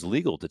if it was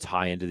legal to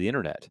tie into the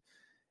internet.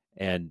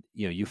 And,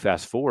 you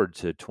fast forward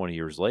to 20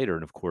 years later,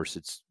 and of course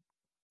it's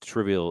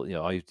trivial.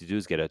 All you have to do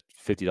is get a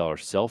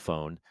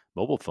 $50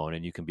 mobile phone,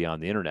 and you can be on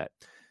the internet.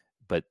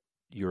 But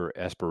your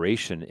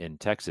aspiration in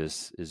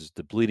Texas is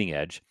the bleeding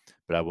edge.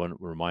 But I want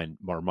to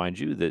remind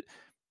you that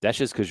that's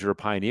just because you're a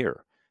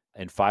pioneer.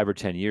 In 5 or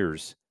 10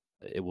 years,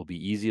 it will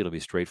be easy. It'll be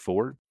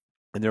straightforward.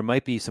 And there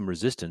might be some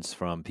resistance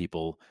from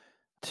people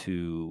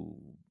to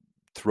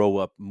throw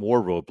up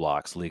more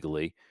roadblocks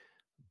legally.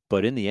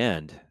 But in the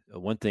end,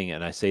 one thing,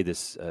 and I say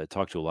this,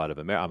 talk to a lot of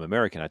I'm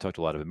American. I talk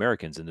to a lot of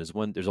Americans, and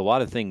there's a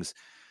lot of things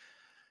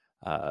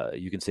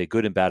you can say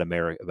good and bad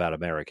about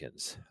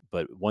Americans.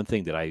 But one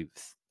thing that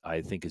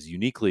I think is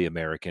uniquely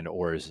American,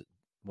 or is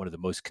one of the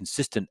most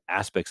consistent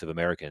aspects of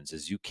Americans,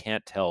 is you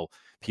can't tell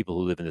people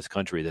who live in this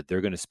country that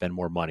they're going to spend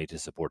more money to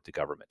support the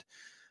government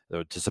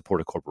or to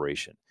support a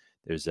corporation.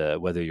 There's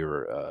whether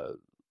you're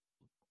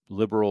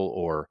liberal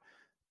or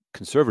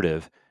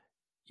conservative,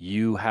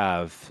 you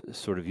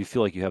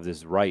feel like you have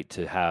this right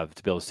to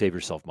be able to save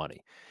yourself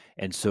money.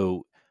 And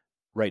so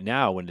right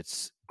now, when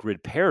it's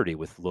grid parity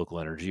with local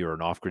energy or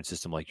an off-grid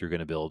system like you're going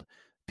to build,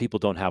 people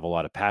don't have a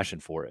lot of passion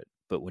for it.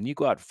 But when you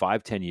go out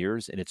 5-10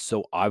 years and it's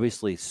so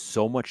obviously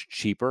so much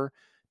cheaper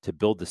to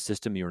build the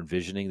system you're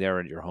envisioning there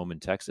at your home in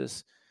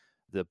Texas,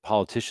 the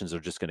politicians are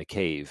just going to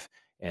cave,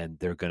 and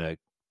they're going to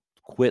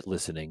quit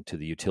listening to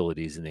the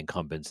utilities and the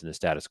incumbents and the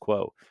status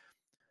quo.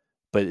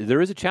 But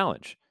there is a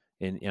challenge.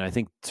 And I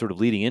think sort of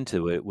leading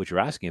into it, what you're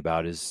asking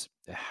about is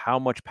how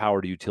much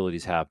power do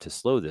utilities have to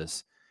slow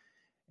this?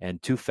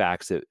 And two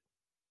facts that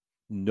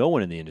no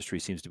one in the industry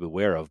seems to be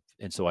aware of.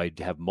 And so I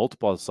have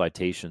multiple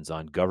citations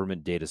on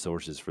government data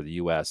sources for the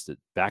US that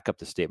back up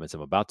the statements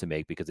I'm about to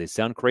make because they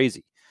sound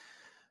crazy.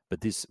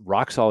 But these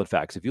rock solid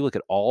facts, if you look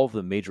at all of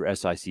the major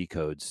SIC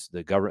codes,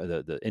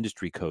 the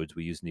industry codes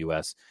we use in the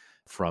US,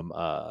 from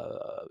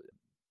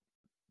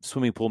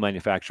swimming pool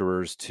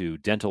manufacturers to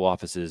dental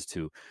offices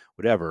to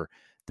whatever,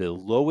 the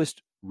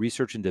lowest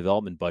research and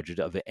development budget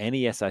of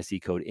any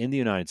SIC code in the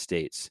United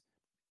States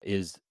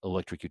is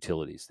electric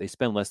utilities. They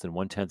spend less than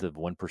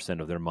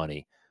 0.1% of their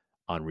money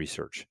on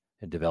research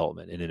and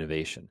development and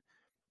innovation.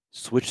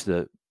 Switch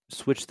the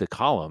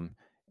column,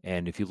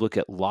 and if you look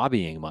at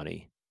lobbying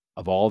money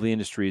of all the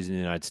industries in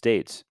the United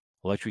States,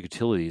 electric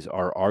utilities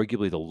are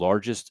arguably the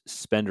largest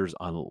spenders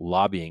on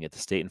lobbying at the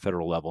state and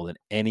federal level than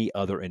any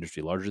other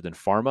industry, larger than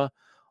pharma,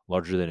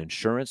 larger than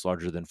insurance,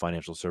 larger than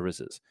financial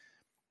services.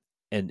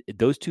 And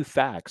those two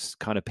facts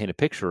kind of paint a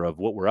picture of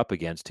what we're up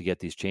against to get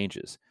these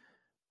changes.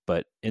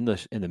 But in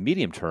the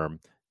medium term,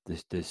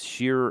 this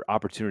sheer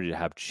opportunity to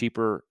have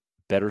cheaper,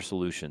 better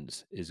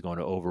solutions is going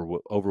to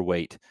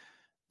overweight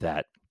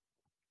that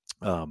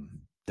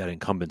that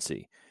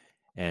incumbency.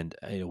 And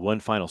one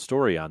final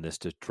story on this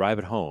to drive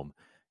it home,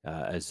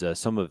 as a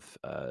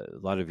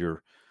lot of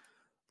your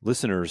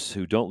listeners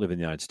who don't live in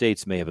the United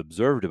States may have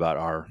observed about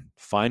our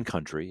fine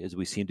country, as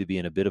we seem to be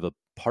in a bit of a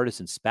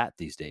partisan spat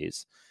these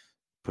days,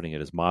 putting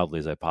it as mildly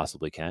as I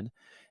possibly can.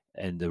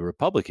 And the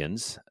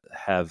Republicans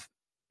have,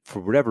 for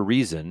whatever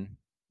reason,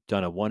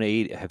 done a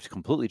 180, have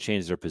completely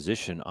changed their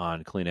position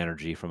on clean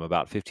energy from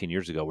about 15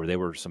 years ago, where they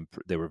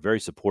were very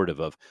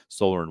supportive of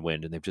solar and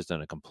wind, and they've just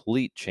done a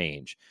complete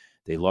change.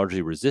 They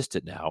largely resist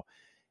it now.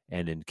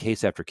 And in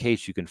case after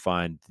case, you can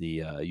find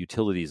the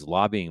utilities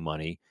lobbying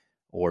money,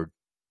 or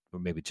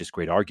maybe just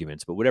great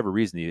arguments, but whatever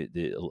reason,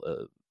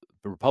 the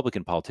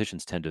Republican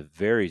politicians tend to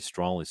very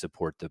strongly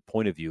support the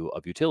point of view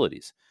of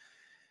utilities.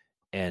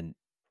 And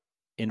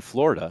in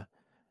Florida,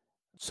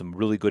 some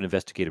really good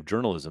investigative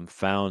journalism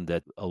found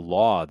that a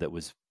law that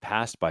was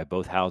passed by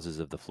both houses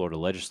of the Florida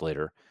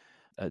legislature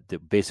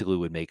that basically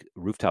would make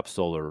rooftop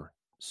solar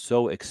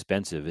so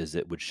expensive as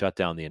it would shut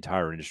down the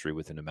entire industry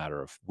within a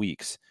matter of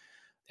weeks.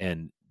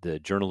 And the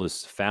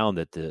journalists found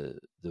that the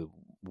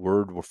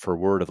word for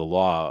word of the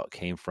law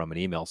came from an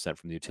email sent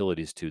from the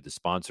utilities to the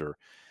sponsor.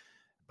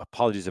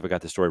 Apologies if I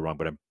got the story wrong,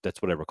 but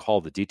that's what I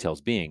recall the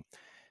details being.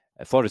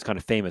 Florida is kind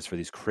of famous for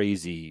these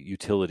crazy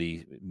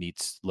utility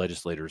meets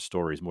legislators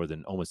stories more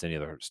than almost any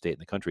other state in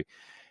the country.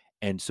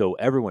 And so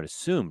everyone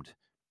assumed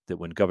that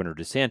when Governor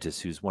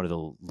DeSantis, who's one of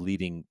the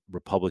leading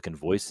Republican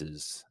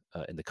voices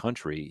in the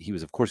country, he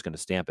was, of course, going to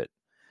stamp it.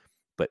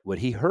 But what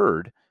he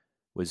heard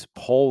was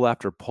poll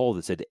after poll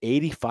that said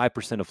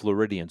 85% of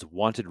Floridians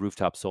wanted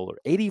rooftop solar.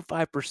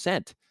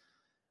 85%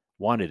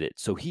 wanted it.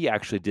 So he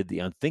actually did the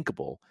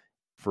unthinkable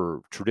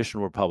for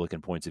traditional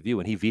Republican points of view,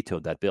 and he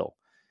vetoed that bill.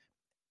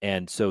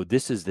 And so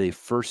this is the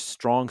first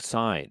strong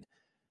sign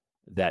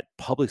that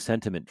public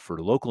sentiment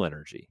for local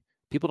energy,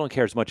 people don't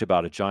care as much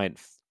about a giant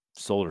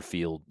solar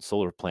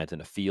plant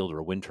in a field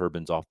or wind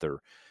turbines off their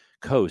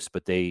coast,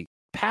 but they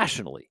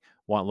passionately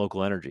want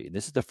local energy. And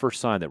this is the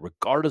first sign that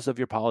regardless of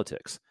your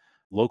politics,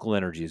 local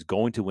energy is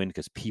going to win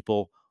because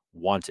people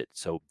want it.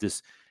 So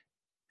this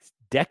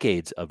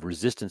decades of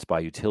resistance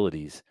by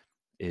utilities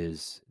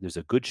there's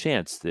a good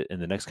chance that in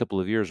the next couple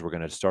of years, we're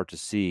going to start to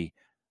see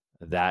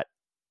that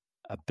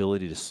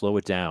ability to slow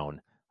it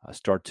down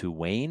start to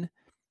wane.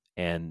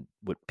 And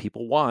what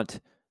people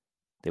want,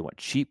 they want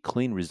cheap,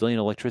 clean, resilient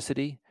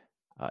electricity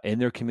in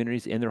their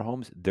communities, in their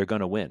homes. They're going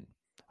to win.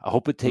 I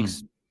hope it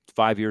takes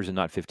 5 years and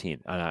not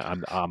 15.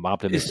 I'm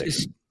optimistic.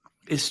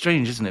 It's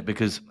strange, isn't it?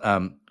 Because,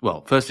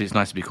 well, firstly, it's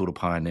nice to be called a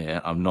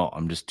pioneer. I'm not.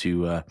 I'm just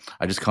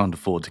I just can't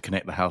afford to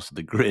connect the house to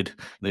the grid.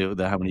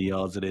 How many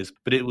yards it is.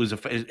 But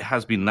it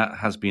has been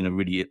a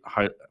really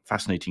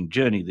fascinating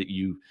journey that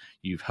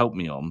you've helped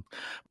me on.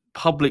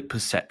 Public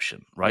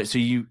perception, right? So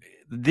you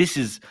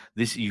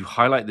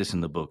highlight this in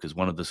the book as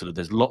one of the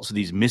there's lots of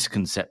these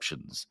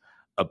misconceptions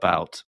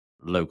about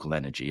local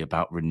energy,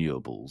 about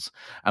renewables,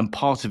 and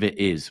part of it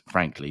is,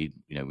 frankly,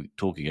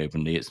 talking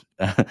openly,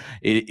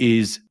 it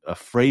is a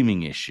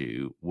framing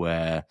issue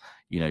where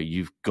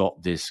you've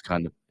got this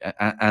kind of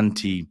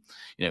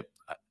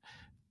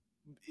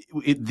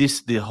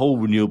the whole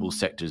renewable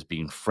sector is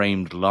being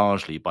framed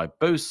largely by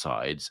both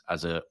sides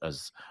as a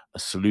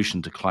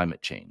solution to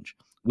climate change,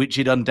 which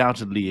it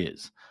undoubtedly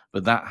is,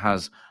 but that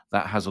has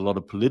a lot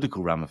of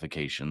political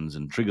ramifications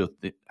and trigger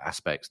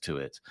aspects to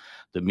it.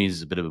 That means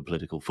it's a bit of a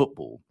political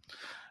football.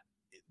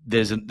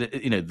 there's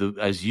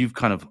as you've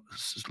kind of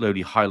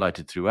slowly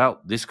highlighted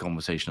throughout this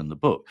conversation in the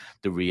book,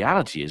 the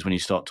reality is when you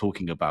start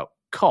talking about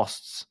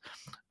costs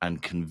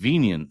and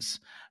convenience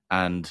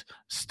and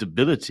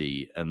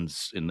stability and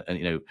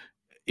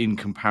in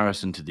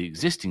comparison to the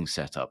existing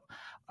setup,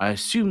 I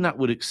assume that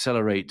would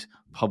accelerate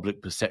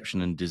public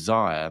perception and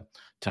desire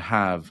to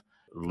have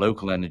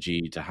local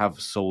energy, to have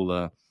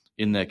solar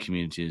in their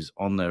communities,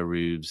 on their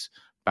roofs,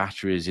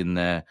 batteries in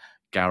their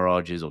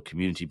garages or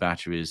community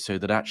batteries, so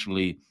that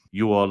actually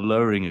you are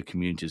lowering a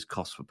community's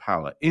cost for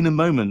power in a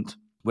moment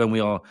when we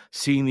are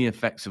seeing the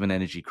effects of an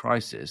energy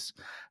crisis.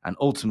 And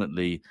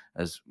ultimately,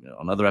 as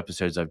on other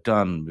episodes I've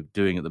done, we're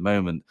doing at the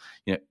moment,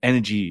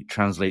 energy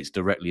translates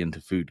directly into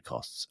food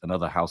costs and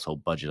other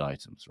household budget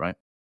items, right?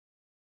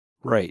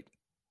 Right.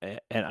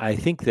 And I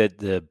think that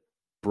the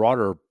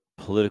broader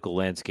political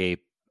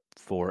landscape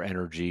for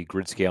energy,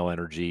 grid scale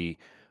energy,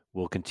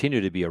 will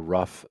continue to be a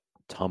rough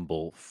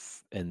tumble.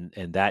 And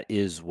that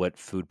is what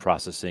food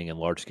processing and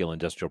large scale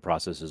industrial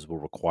processes will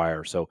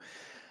require. So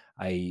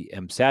I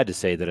am sad to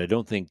say that I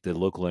don't think the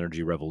local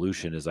energy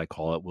revolution, as I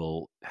call it,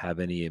 will have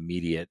any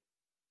immediate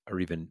or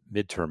even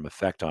midterm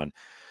effect on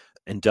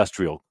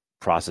industrial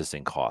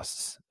processing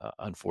costs,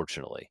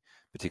 unfortunately,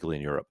 particularly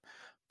in Europe.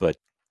 But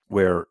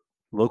where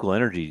local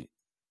energy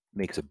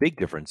makes a big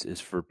difference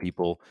is for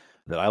people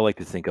that I like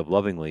to think of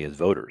lovingly as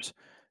voters.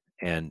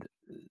 And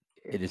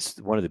it is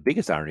one of the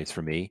biggest ironies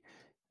for me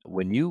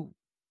when you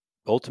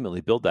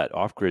ultimately build that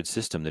off-grid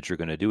system that you're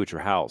going to do at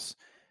your house.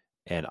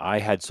 And I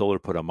had solar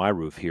put on my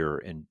roof here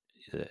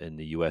in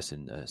the U.S.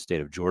 in the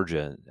state of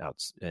Georgia,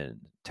 out in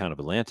town of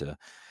Atlanta.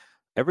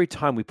 Every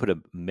time we put a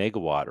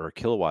megawatt or a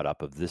kilowatt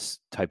up of this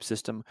type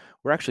system,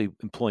 we're actually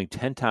employing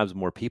 10 times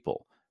more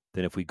people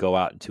than if we go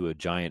out into a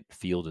giant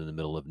field in the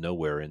middle of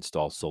nowhere and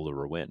install solar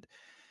or wind.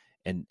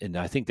 And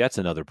I think that's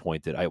another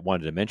point that I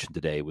wanted to mention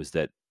today, was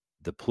that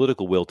the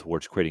political will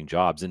towards creating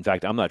jobs. In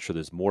fact, I'm not sure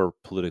there's more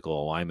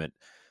political alignment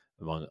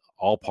among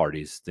all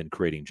parties than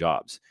creating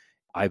jobs.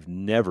 I've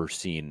never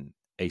seen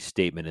a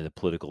statement in the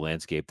political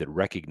landscape that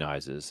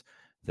recognizes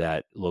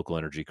that local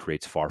energy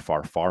creates far,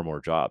 far, far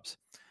more jobs.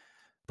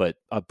 But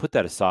I'll put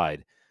that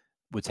aside.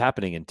 What's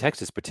happening in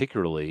Texas,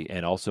 particularly,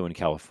 and also in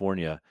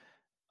California,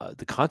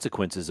 the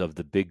consequences of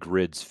the big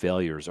grid's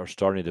failures are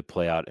starting to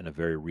play out in a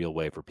very real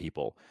way for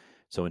people.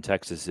 So in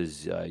Texas,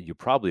 as you're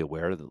probably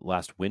aware, that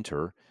last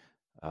winter,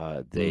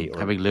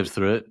 having lived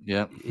through it, they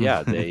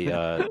had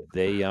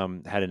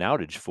an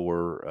outage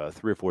for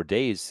 3 or 4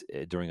 days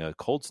during a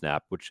cold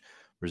snap, which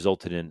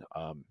resulted in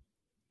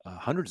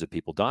hundreds of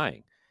people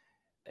dying.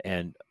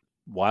 And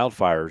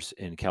wildfires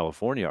in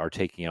California are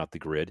taking out the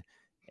grid,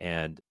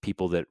 and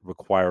people that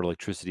require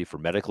electricity for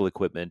medical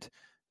equipment,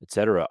 et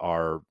cetera,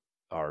 are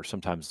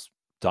sometimes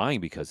dying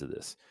because of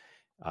this.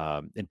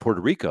 In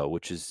Puerto Rico,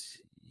 which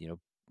is,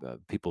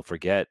 people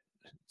forget,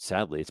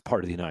 sadly, it's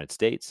part of the United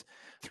States,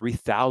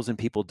 3,000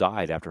 people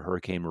died after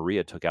Hurricane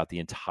Maria took out the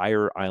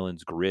entire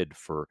island's grid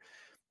for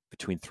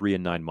between 3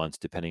 and 9 months,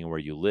 depending on where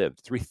you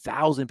lived.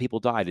 3,000 people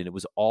died, and it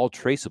was all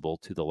traceable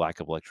to the lack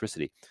of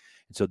electricity.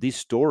 And so these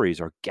stories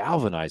are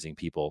galvanizing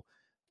people.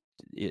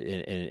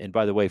 And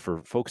by the way,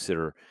 for folks that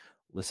are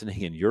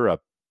listening in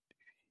Europe,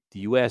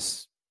 the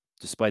U.S.,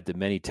 despite the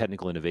many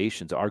technical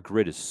innovations, our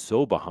grid is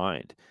so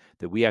behind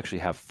that we actually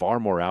have far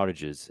more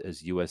outages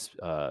as U.S.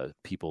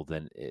 People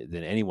than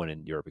anyone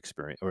in Europe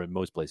experience, or in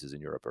most places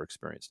in Europe are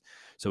experienced.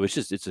 So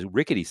it's a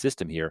rickety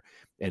system here,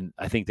 and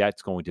I think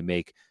that's going to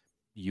make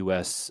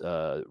U.S.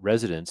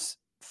 Residents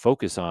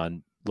focus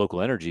on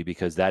local energy,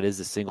 because that is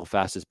the single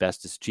fastest,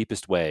 bestest,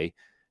 cheapest way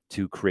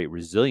to create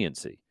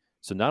resiliency.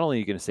 So not only are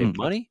you going to save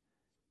money,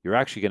 you're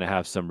actually going to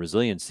have some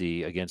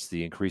resiliency against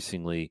the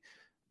increasingly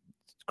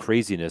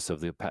craziness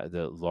of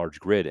the large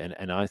grid.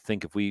 And I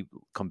think if we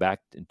come back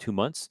in 2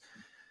 months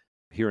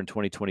here in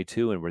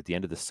 2022, and we're at the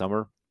end of the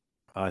summer,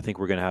 I think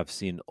we're going to have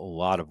seen a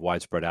lot of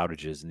widespread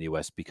outages in the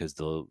U.S. because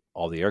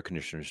all the air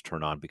conditioners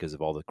turn on because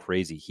of all the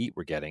crazy heat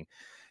we're getting,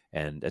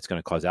 and it's going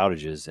to cause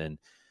outages. And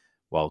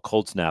while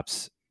cold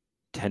snaps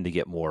tend to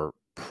get more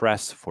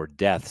press for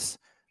deaths,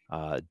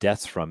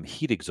 deaths from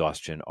heat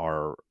exhaustion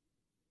are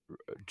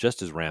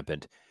just as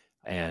rampant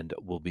and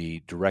will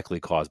be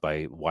directly caused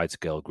by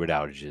wide-scale grid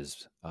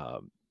outages.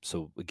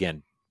 So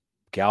again,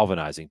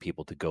 galvanizing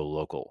people to go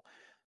local.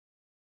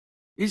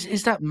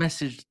 Is that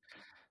message?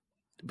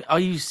 Are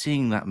you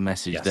seeing that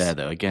message there,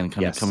 though? Again,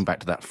 kind of coming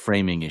back to that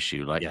framing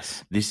issue, like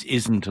this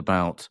isn't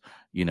about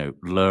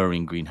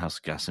lowering greenhouse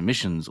gas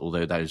emissions,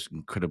 although that is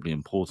incredibly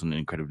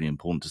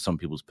important to some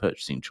people's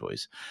purchasing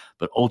choice.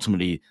 But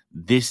ultimately,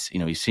 this,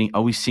 are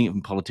we seeing it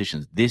from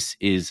politicians? This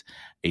is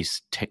a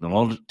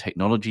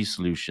technology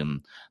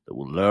solution that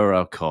will lower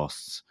our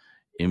costs,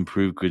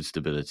 improve grid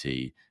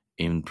stability,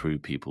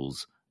 improve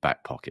people's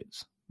back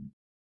pockets.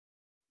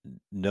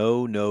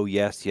 No,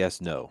 yes,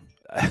 no.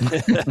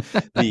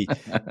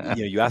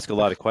 You ask a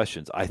lot of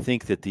questions. I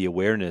think that the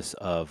awareness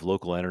of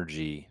local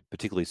energy,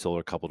 particularly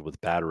solar coupled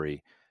with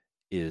battery,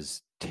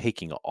 is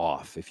taking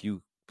off. If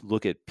you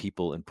look at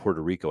people in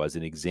Puerto Rico as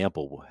an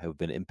example have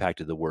been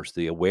impacted the worst,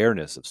 the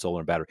awareness of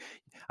solar and battery.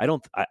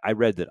 I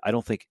read that I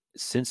don't think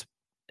since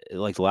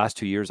like the last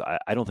 2 years,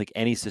 I don't think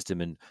any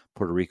system in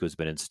Puerto Rico has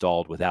been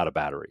installed without a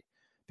battery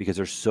because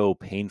they're so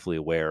painfully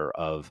aware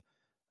of,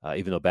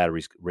 even though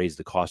batteries raise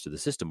the cost of the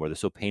system, where they're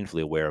so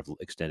painfully aware of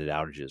extended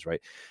outages,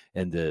 right?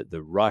 And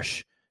the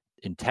rush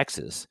in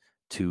Texas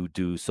to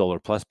do solar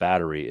plus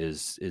battery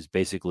is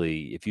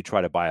basically, if you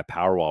try to buy a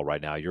Powerwall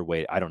right now, you're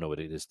waiting. I don't know what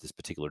it is this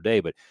particular day,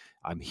 but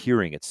I'm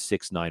hearing it's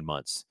 6-9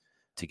 months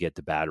to get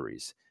the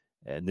batteries.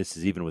 And this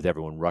is even with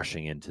everyone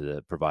rushing in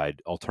to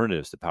provide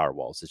alternatives to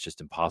Powerwalls. It's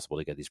just impossible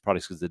to get these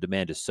products because the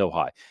demand is so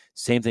high.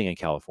 Same thing in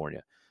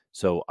California.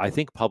 So I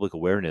think public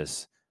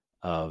awareness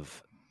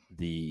of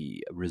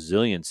the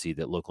resiliency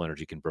that local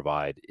energy can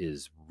provide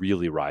is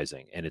really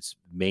rising, and it's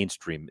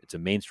mainstream. It's a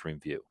mainstream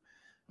view.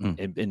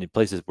 And in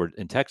places where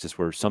in Texas,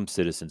 where some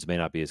citizens may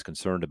not be as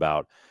concerned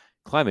about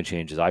climate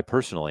change as I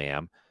personally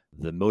am,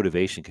 the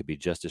motivation could be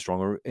just as strong,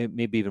 or it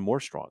may be even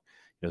more strong.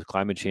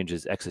 Climate change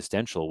is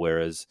existential,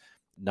 whereas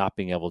not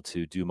being able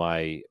to do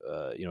my,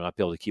 not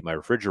be able to keep my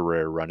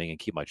refrigerator running and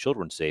keep my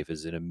children safe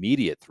is an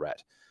immediate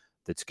threat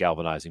that's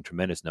galvanizing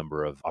tremendous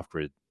number of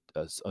off-grid,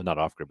 not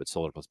off-grid, but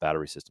solar plus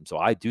battery systems. So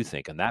I do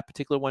think on that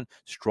particular one,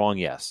 strong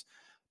yes.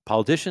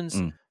 Politicians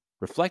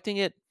reflecting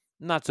it,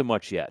 not so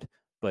much yet.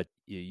 But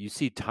you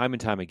see time and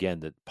time again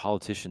that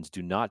politicians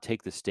do not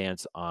take the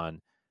stance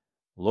on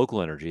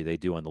local energy they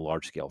do on the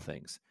large scale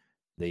things.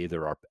 They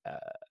either are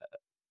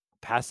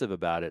passive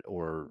about it,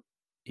 or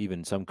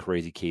even some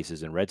crazy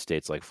cases in red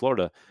states like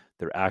Florida,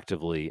 they're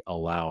actively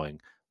allowing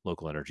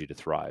local energy to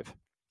thrive.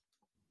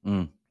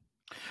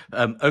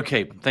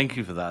 Okay, thank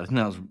you for that. I think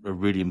that was a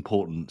really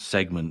important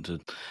segment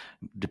to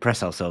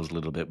depress ourselves a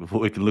little bit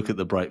before we can look at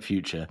the bright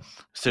future.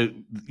 So,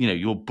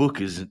 your book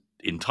is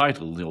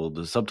entitled, or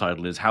the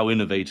subtitle is How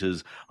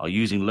Innovators Are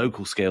Using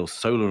Local Scale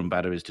Solar and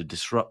Batteries to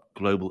Disrupt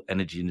Global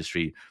Energy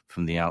Industry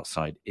from the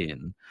Outside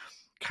In.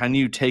 Can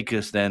you take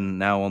us then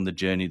now on the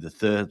journey, the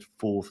third,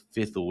 fourth,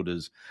 fifth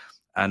orders,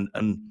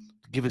 and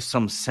give us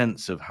some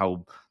sense of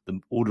how the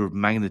order of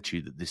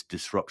magnitude that this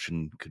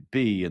disruption could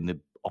be and the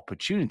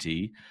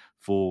opportunity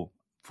for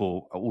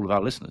all of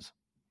our listeners?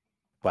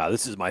 Wow,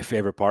 this is my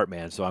favorite part,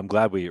 man. So I'm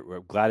glad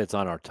we're glad it's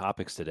on our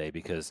topics today,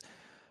 because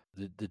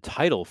the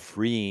title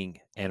freeing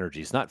energy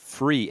is not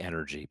free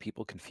energy.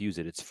 People confuse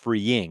it. It's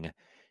freeing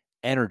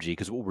energy,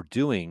 because what we're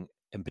doing,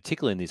 and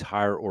particularly in these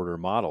higher order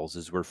models,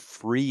 is we're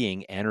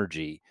freeing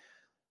energy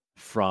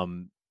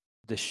from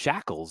the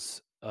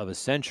shackles of a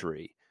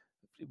century.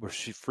 We're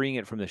freeing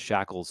it from the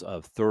shackles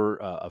of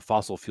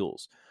fossil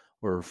fuels.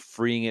 We're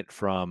freeing it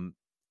from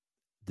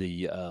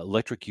the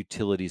electric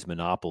utilities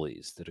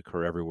monopolies that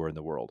occur everywhere in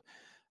the world.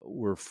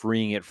 We're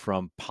freeing it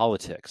from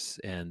politics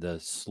and the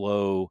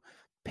slow,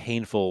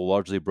 painful,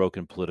 largely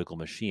broken political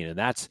machine. And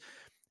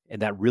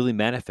that really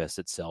manifests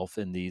itself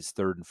in these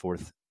third and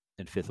fourth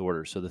and fifth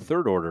orders. So the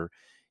third order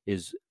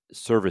is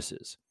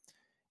services.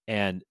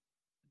 And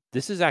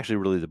this is actually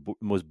really the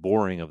most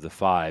boring of the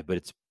five, but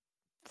it's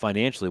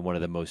financially one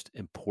of the most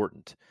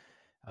important.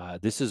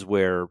 This is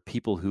where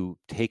people who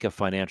take a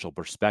financial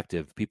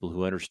perspective, people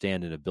who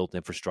understand and have built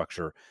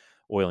infrastructure,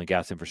 oil and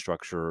gas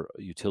infrastructure,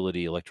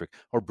 utility, electric,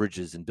 or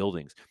bridges and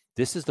buildings.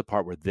 This is the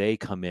part where they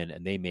come in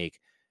and they make.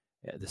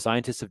 The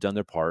scientists have done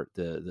their part.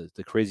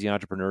 The crazy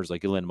entrepreneurs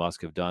like Elon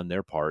Musk have done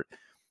their part.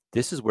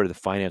 This is where the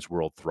finance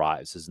world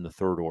thrives, is in the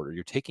third order.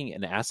 You're taking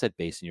an asset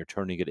base and you're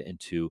turning it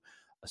into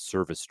a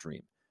service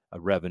stream, a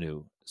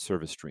revenue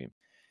service stream.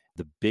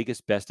 The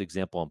biggest, best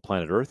example on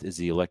planet Earth is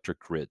the electric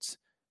grids.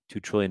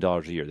 $2 trillion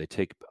a year. They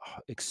take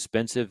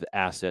expensive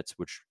assets,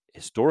 which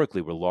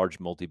historically were large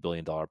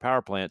multi-billion-dollar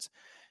power plants,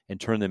 and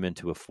turn them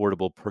into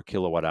affordable per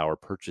kilowatt hour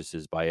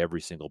purchases by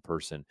every single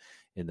person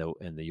in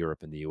the Europe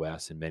and the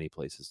US and many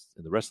places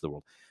in the rest of the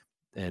world.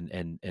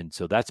 And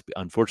so that's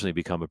unfortunately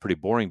become a pretty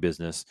boring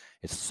business.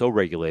 It's so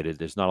regulated.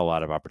 There's not a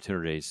lot of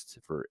opportunities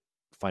for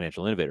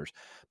financial innovators.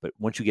 But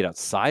once you get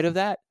outside of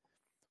that,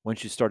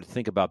 once you start to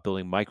think about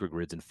building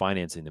microgrids and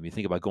financing them, you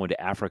think about going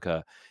to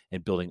Africa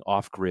and building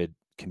off-grid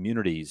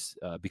communities,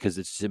 because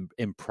it's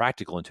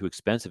impractical and too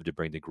expensive to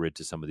bring the grid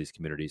to some of these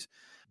communities.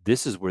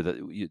 This is where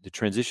the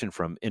transition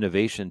from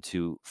innovation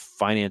to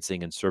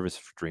financing and service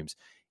streams,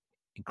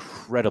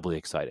 incredibly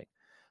exciting.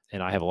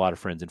 And I have a lot of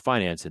friends in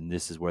finance, and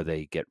this is where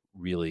they get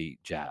really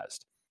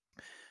jazzed.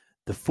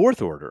 The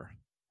fourth order,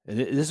 and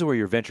this is where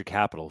your venture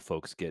capital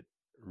folks get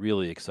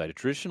really excited.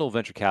 Traditional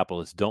venture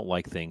capitalists don't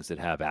like things that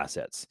have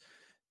assets.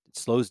 It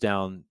slows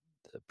down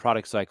the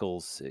product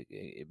cycles.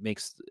 It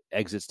makes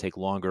exits take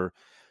longer.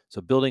 So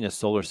building a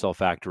solar cell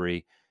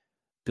factory,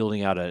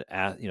 building out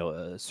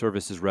a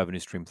services revenue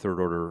stream,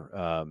 third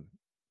order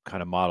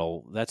kind of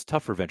model, that's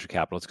tough for venture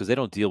capitalists because they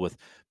don't deal with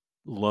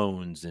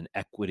loans and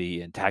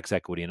equity and tax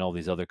equity and all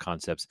these other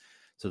concepts.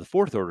 So the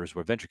fourth order is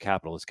where venture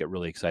capitalists get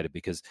really excited,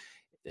 because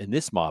in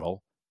this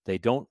model, they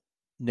don't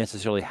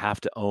necessarily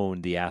have to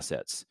own the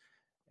assets.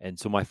 And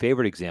so my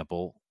favorite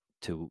example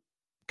to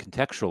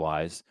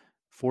contextualize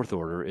fourth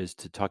order is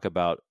to talk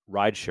about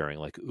ride sharing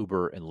like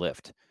Uber and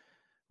Lyft.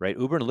 right?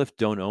 Uber and Lyft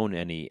don't own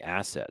any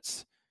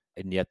assets,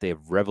 and yet they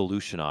have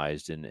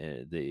revolutionized in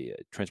the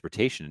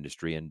transportation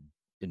industry, and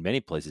in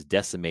many places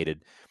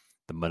decimated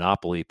the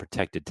monopoly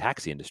protected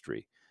taxi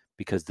industry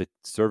because the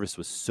service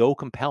was so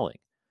compelling.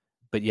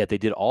 But yet they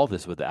did all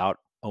this without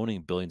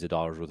owning billions of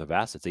dollars worth of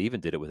assets. They even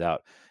did it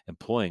without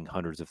employing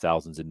hundreds of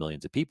thousands and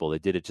millions of people. They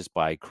did it just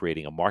by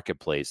creating a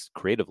marketplace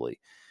creatively.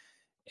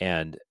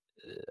 And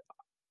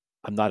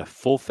I'm not a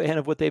full fan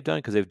of what they've done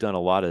because they've done a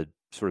lot of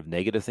sort of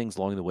negative things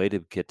along the way to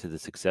get to the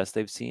success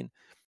they've seen.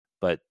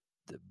 But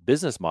the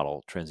business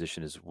model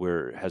transition is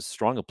where it has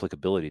strong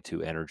applicability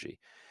to energy.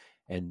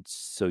 And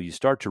so you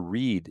start to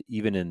read,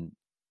 even in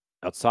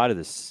outside of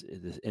this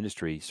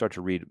industry, you start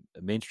to read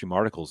mainstream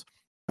articles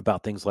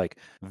about things like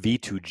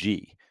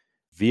V2G,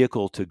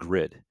 vehicle to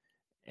grid.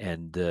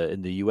 And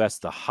in the U.S.,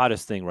 the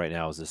hottest thing right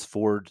now is this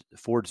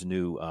Ford's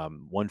new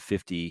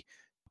 150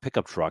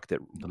 pickup truck The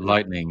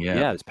Lightning,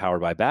 yeah. is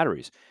powered by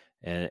batteries.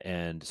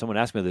 And someone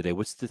asked me the other day,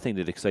 what's the thing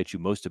that excites you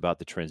most about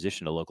the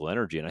transition to local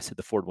energy? And I said,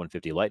 the Ford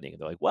 150 Lightning.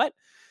 And they're like, what?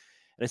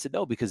 And I said,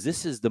 no, because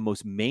this is the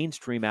most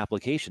mainstream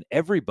application.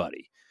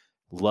 Everybody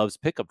loves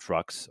pickup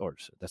trucks, or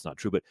that's not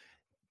true, but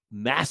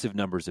massive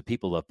numbers of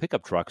people love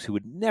pickup trucks who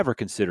would never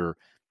consider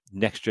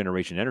next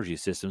generation energy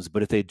systems.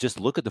 But if they just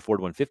look at the Ford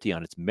 150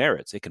 on its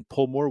merits, it can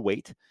pull more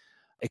weight,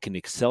 it can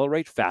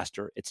accelerate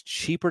faster, it's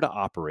cheaper to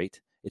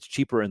operate, it's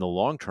cheaper in the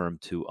long term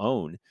to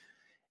own.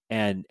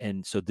 And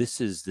so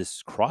this is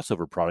this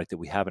crossover product that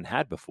we haven't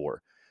had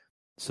before.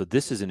 So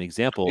this is an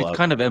example It's of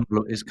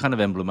it's kind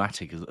of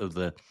emblematic of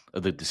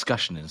the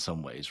discussion in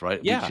some ways, right?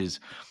 Yeah. Which is,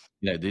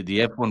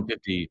 the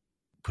F-150,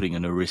 putting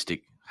an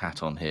heuristic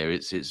hat on here.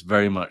 It's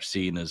very much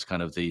seen as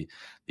kind of the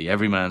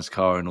everyman's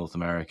car in North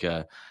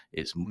America.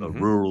 It's a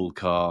rural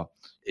car.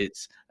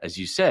 It's, as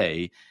you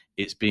say,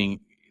 it's being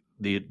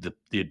the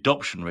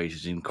adoption rate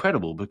is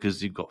incredible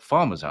because you've got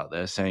farmers out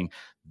there saying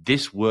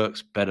this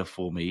works better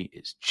for me.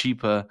 It's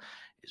cheaper.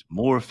 It's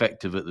more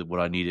effective at what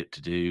I need it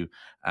to do,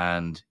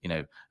 and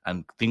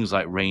and things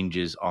like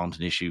ranges aren't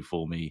an issue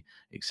for me,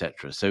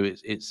 etc. So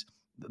it's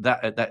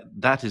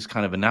that is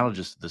kind of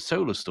analogous to the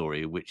solar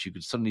story, which you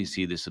could suddenly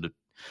see this sort of,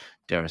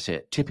 dare I say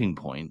it, tipping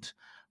point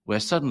where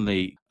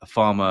suddenly a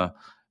farmer,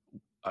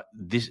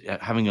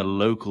 having a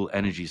local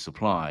energy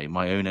supply,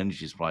 my own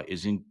energy supply,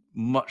 is in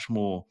much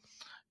more,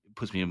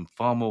 puts me in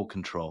far more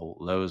control,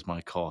 lowers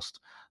my cost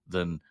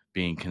than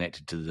being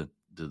connected to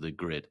the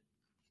grid.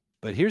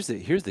 But here's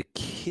the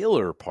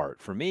killer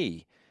part for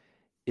me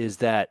is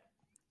that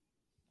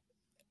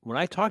when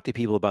I talk to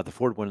people about the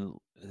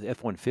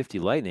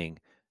F-150 Lightning,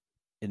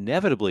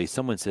 inevitably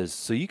someone says,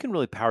 so you can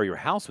really power your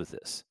house with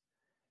this.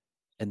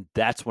 And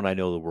that's when I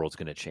know the world's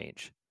going to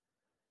change,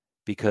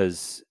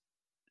 because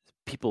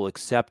people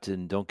accept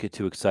and don't get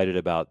too excited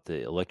about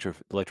the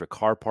electric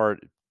car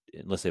part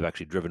unless they've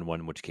actually driven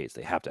one, in which case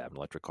they have to have an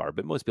electric car.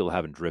 But most people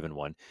haven't driven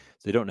one,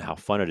 so they don't know how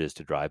fun it is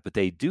to drive. But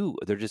they do.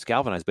 They're just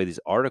galvanized by these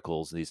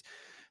articles, these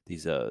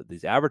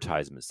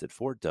advertisements that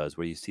Ford does,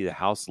 where you see the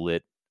house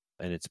lit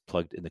and it's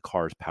plugged in, the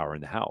car's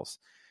powering the house.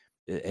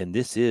 And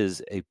this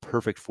is a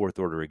perfect fourth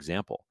order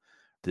example.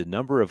 The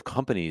number of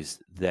companies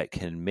that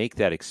can make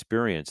that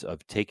experience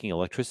of taking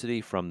electricity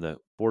from the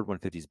Ford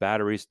 150's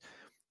batteries,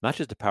 not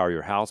just to power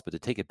your house, but to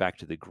take it back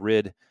to the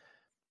grid,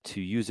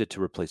 to use it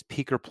to replace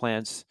peaker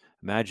plants.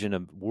 Imagine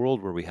a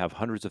world where we have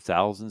hundreds of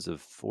thousands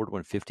of Ford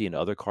 150 and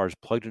other cars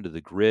plugged into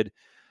the grid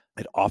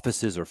at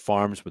offices or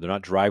farms where they're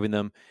not driving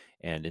them.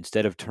 And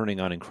instead of turning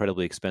on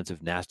incredibly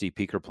expensive, nasty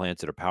peaker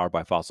plants that are powered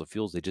by fossil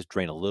fuels, they just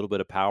drain a little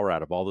bit of power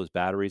out of all those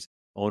batteries.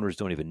 Owners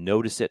don't even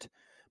notice it,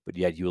 but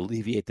yet you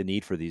alleviate the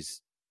need for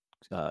these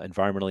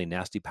environmentally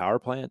nasty power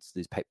plants,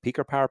 these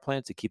peaker power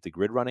plants to keep the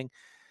grid running.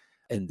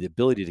 And the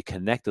ability to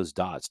connect those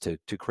dots to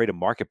create a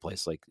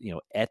marketplace like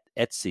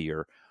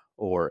Etsy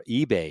or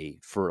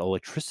eBay for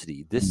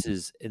electricity. This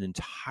is an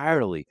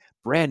entirely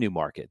brand new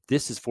market.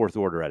 This is fourth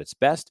order at its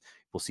best.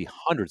 We'll see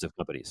hundreds of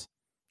companies,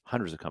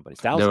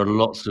 thousands. There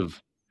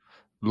are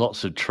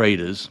lots of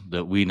traders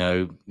that we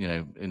know,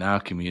 in our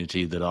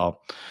community that are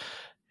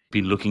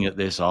looking at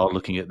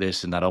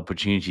this, and that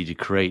opportunity to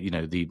create,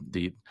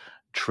 the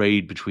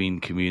trade between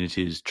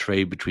communities,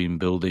 trade between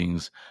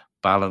buildings,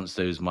 balance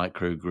those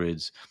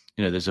microgrids.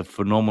 There's a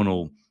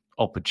phenomenal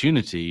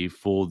opportunity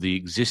for the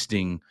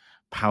existing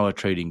power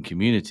trading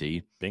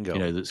community.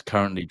 Bingo. That's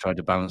currently trying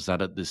to balance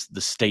that at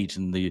the state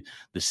and the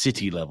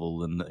city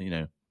level,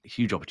 and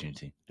huge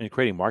opportunity. And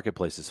creating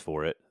marketplaces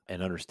for it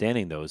and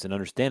understanding those, and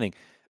understanding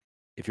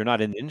if you're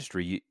not in the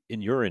industry,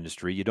 in your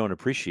industry, you don't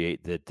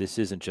appreciate that this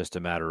isn't just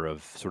a matter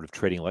of sort of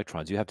trading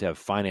electrons. You have to have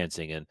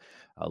financing and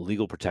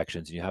legal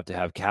protections, and you have to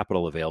have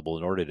capital available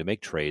in order to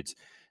make trades.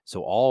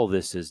 So all of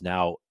this is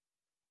now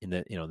in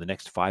the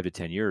next 5 to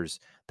 10 years,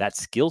 that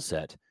skill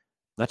set,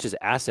 not just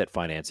asset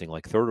financing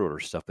like third order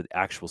stuff, but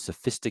actual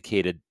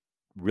sophisticated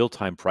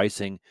real-time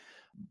pricing,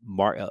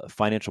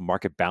 financial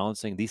market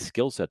balancing. These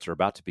skill sets are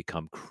about to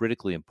become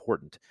critically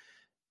important.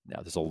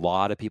 Now, there's a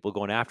lot of people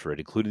going after it,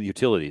 including the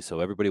utilities.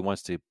 So everybody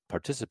wants to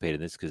participate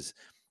in this because,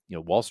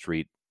 Wall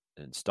Street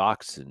and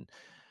stocks and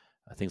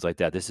things like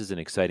that. This is an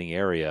exciting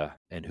area,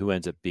 and who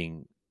ends up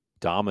being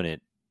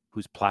dominant,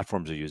 whose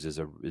platforms are used,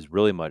 is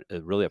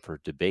really up for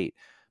debate.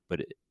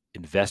 But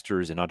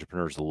investors and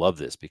entrepreneurs love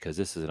this because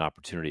this is an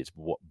opportunity. It's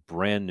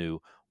brand new,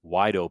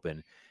 wide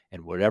open,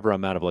 and whatever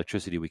amount of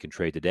electricity we can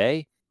trade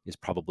today is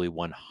probably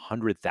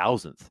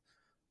 100,000th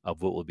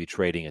of what we'll be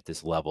trading at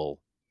this level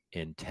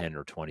in 10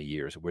 or 20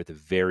 years. We're at the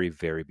very,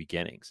 very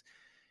beginnings.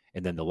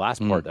 And then the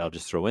last part that I'll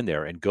just throw in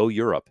there, and go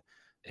Europe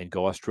and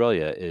go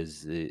Australia,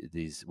 is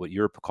these what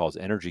Europe calls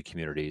energy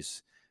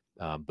communities,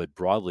 but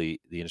broadly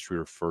the industry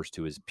refers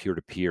to as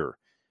peer-to-peer.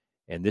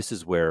 And this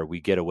is where we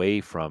get away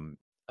from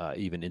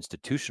even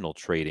institutional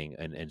trading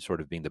and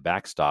sort of being the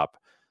backstop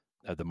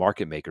of the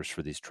market makers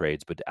for these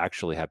trades, but to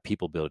actually have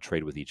people be able to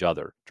trade with each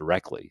other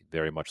directly,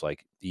 very much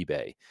like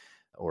eBay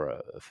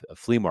or a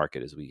flea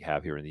market as we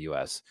have here in the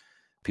US.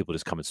 People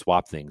just come and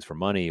swap things for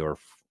money or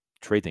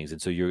trade things.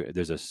 And so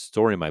there's a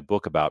story in my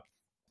book about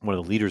one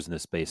of the leaders in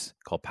this space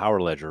called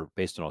Power Ledger,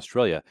 based in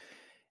Australia,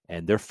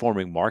 and they're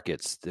forming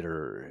markets that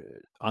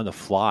are on the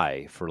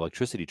fly for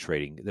electricity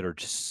trading that are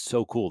just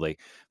so cool.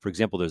 For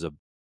example, there's a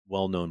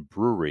well-known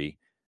brewery,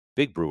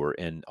 big brewer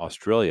in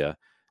Australia,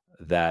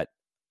 that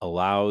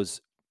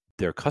allows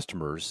their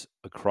customers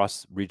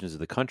across regions of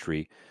the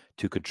country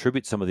to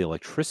contribute some of the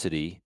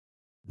electricity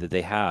that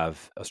they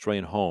have,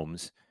 Australian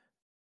homes,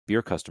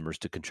 beer customers,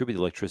 to contribute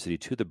the electricity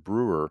to the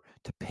brewer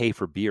to pay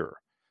for beer.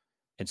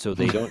 And so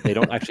they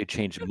don't actually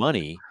change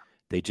money.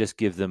 They just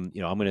give them,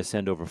 I'm going to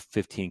send over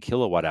 15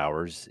 kilowatt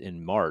hours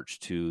in March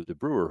to the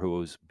brewer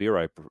whose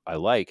beer I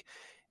like.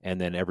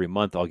 And then every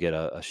month I'll get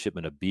a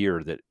shipment of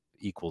beer that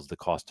equals the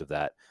cost of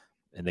that.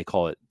 And they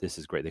call it, this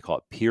is great, they call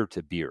it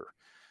peer-to-beer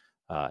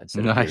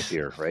instead of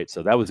peer-to-peer, right?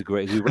 So that was a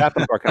great, we wrapped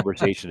up our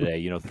conversation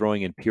today,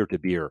 throwing in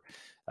peer-to-beer,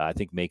 I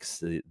think makes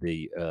the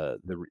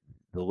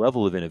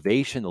level of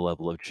innovation, the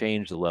level of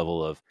change, the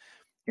level of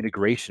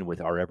integration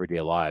with our everyday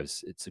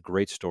lives. It's a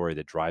great story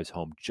that drives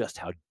home just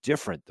how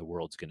different the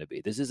world's going to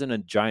be. This isn't a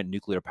giant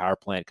nuclear power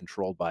plant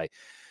controlled by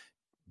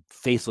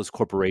faceless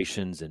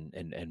corporations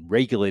and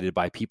regulated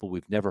by people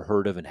we've never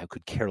heard of and who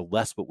could care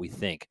less what we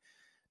think.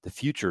 The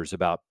future is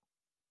about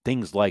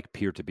things like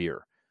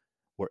peer-to-peer,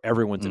 where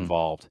everyone's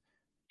involved,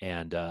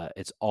 and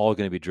it's all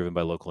going to be driven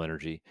by local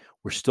energy.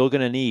 We're still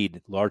going to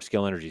need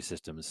large-scale energy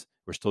systems.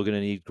 We're still going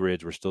to need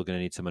grids. We're still going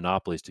to need some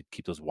monopolies to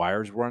keep those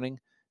wires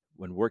running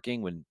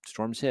when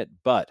storms hit.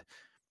 But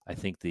I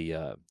think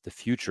the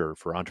future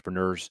for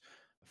entrepreneurs,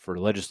 for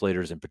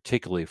legislators, and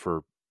particularly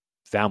for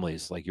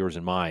families like yours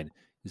and mine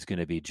is going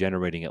to be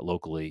generating it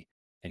locally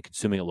and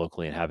consuming it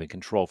locally and having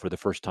control for the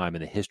first time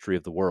in the history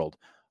of the world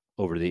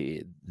over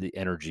the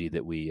energy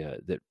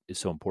that is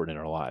so important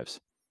in our lives.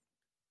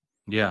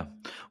 Yeah,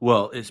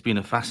 well, it's been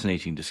a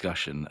fascinating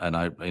discussion, and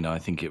I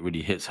think it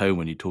really hits home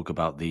when you talk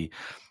about the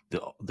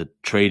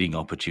trading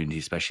opportunity,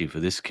 especially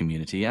for this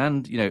community.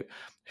 And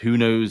who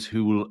knows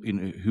who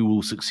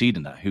will succeed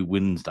in that, who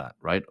wins that,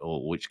 right?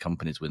 Or which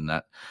companies win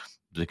that,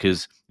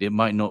 because it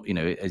might not,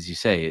 as you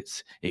say,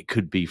 it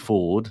could be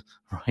Ford,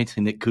 right,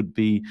 and it could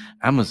be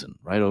Amazon,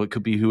 right, or it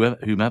could be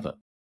whomever.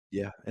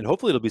 Yeah, and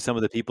hopefully it'll be some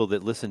of the people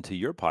that listen to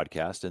your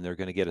podcast, and they're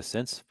going to get a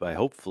sense by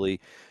hopefully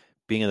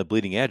being on the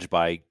bleeding edge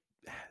by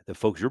the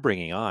folks you're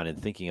bringing on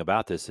and thinking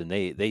about this, and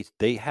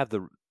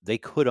they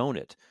could own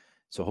it.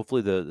 So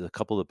hopefully the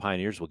couple of the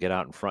pioneers will get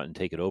out in front and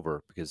take it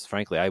over, because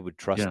frankly, I would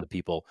trust the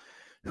people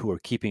who are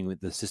keeping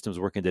the systems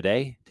working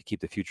today to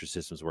keep the future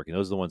systems working.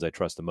 Those are the ones I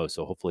trust the most.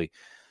 So hopefully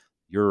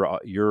your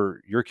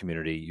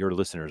community, your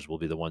listeners will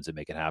be the ones that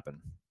make it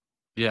happen.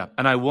 Yeah,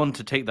 and I want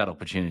to take that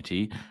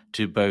opportunity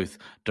to both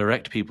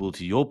direct people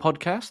to your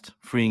podcast,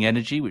 Freeing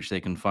Energy, which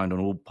they can find on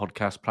all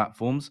podcast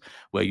platforms,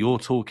 where you're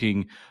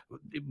talking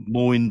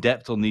more in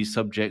depth on these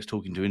subjects,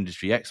 talking to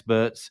industry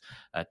experts,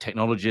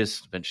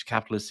 technologists, venture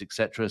capitalists,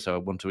 etc. So I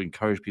want to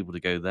encourage people to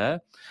go there.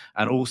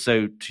 And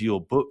also to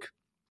your book,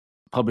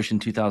 published in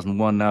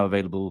 2001, now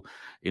available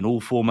in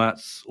all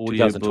formats,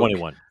 audio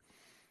 2021.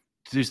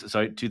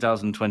 Sorry,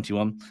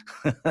 2021.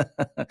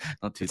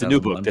 Not it's a new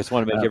book. Just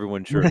want to make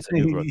everyone sure it's a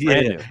new book.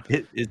 Brand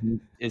new.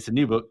 It's a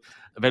new book,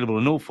 available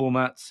in all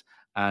formats,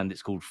 and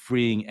it's called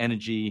Freeing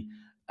Energy.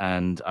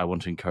 And I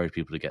want to encourage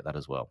people to get that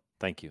as well.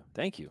 Thank you.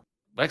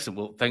 Excellent.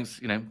 Well,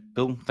 thanks,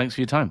 Bill, thanks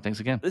for your time. Thanks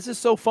again. This is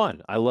so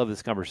fun. I love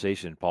this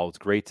conversation, Paul.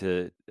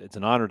 It's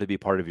an honor to be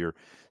part of your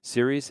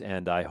series,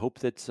 and I hope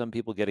that some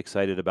people get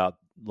excited about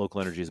local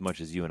energy as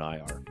much as you and I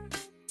are.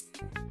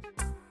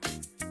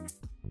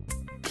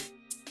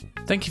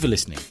 Thank you for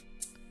listening.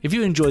 If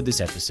you enjoyed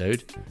this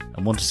episode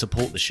and want to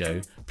support the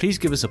show, please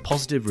give us a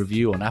positive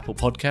review on Apple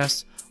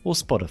Podcasts or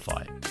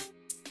Spotify.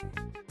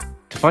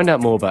 To find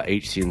out more about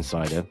HC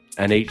Insider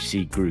and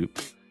HC Group,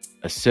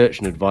 a search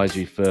and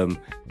advisory firm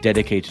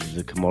dedicated to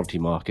the commodity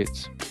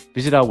markets,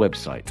 visit our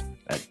website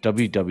at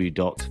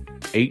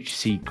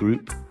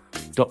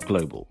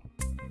www.hcgroup.global.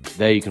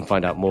 There you can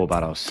find out more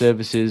about our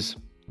services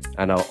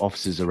and our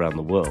offices around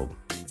the world.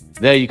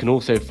 There you can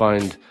also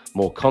find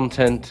more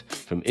content,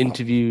 from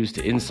interviews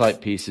to insight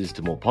pieces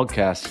to more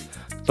podcasts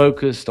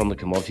focused on the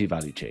commodity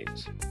value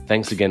chains.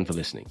 Thanks again for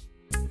listening.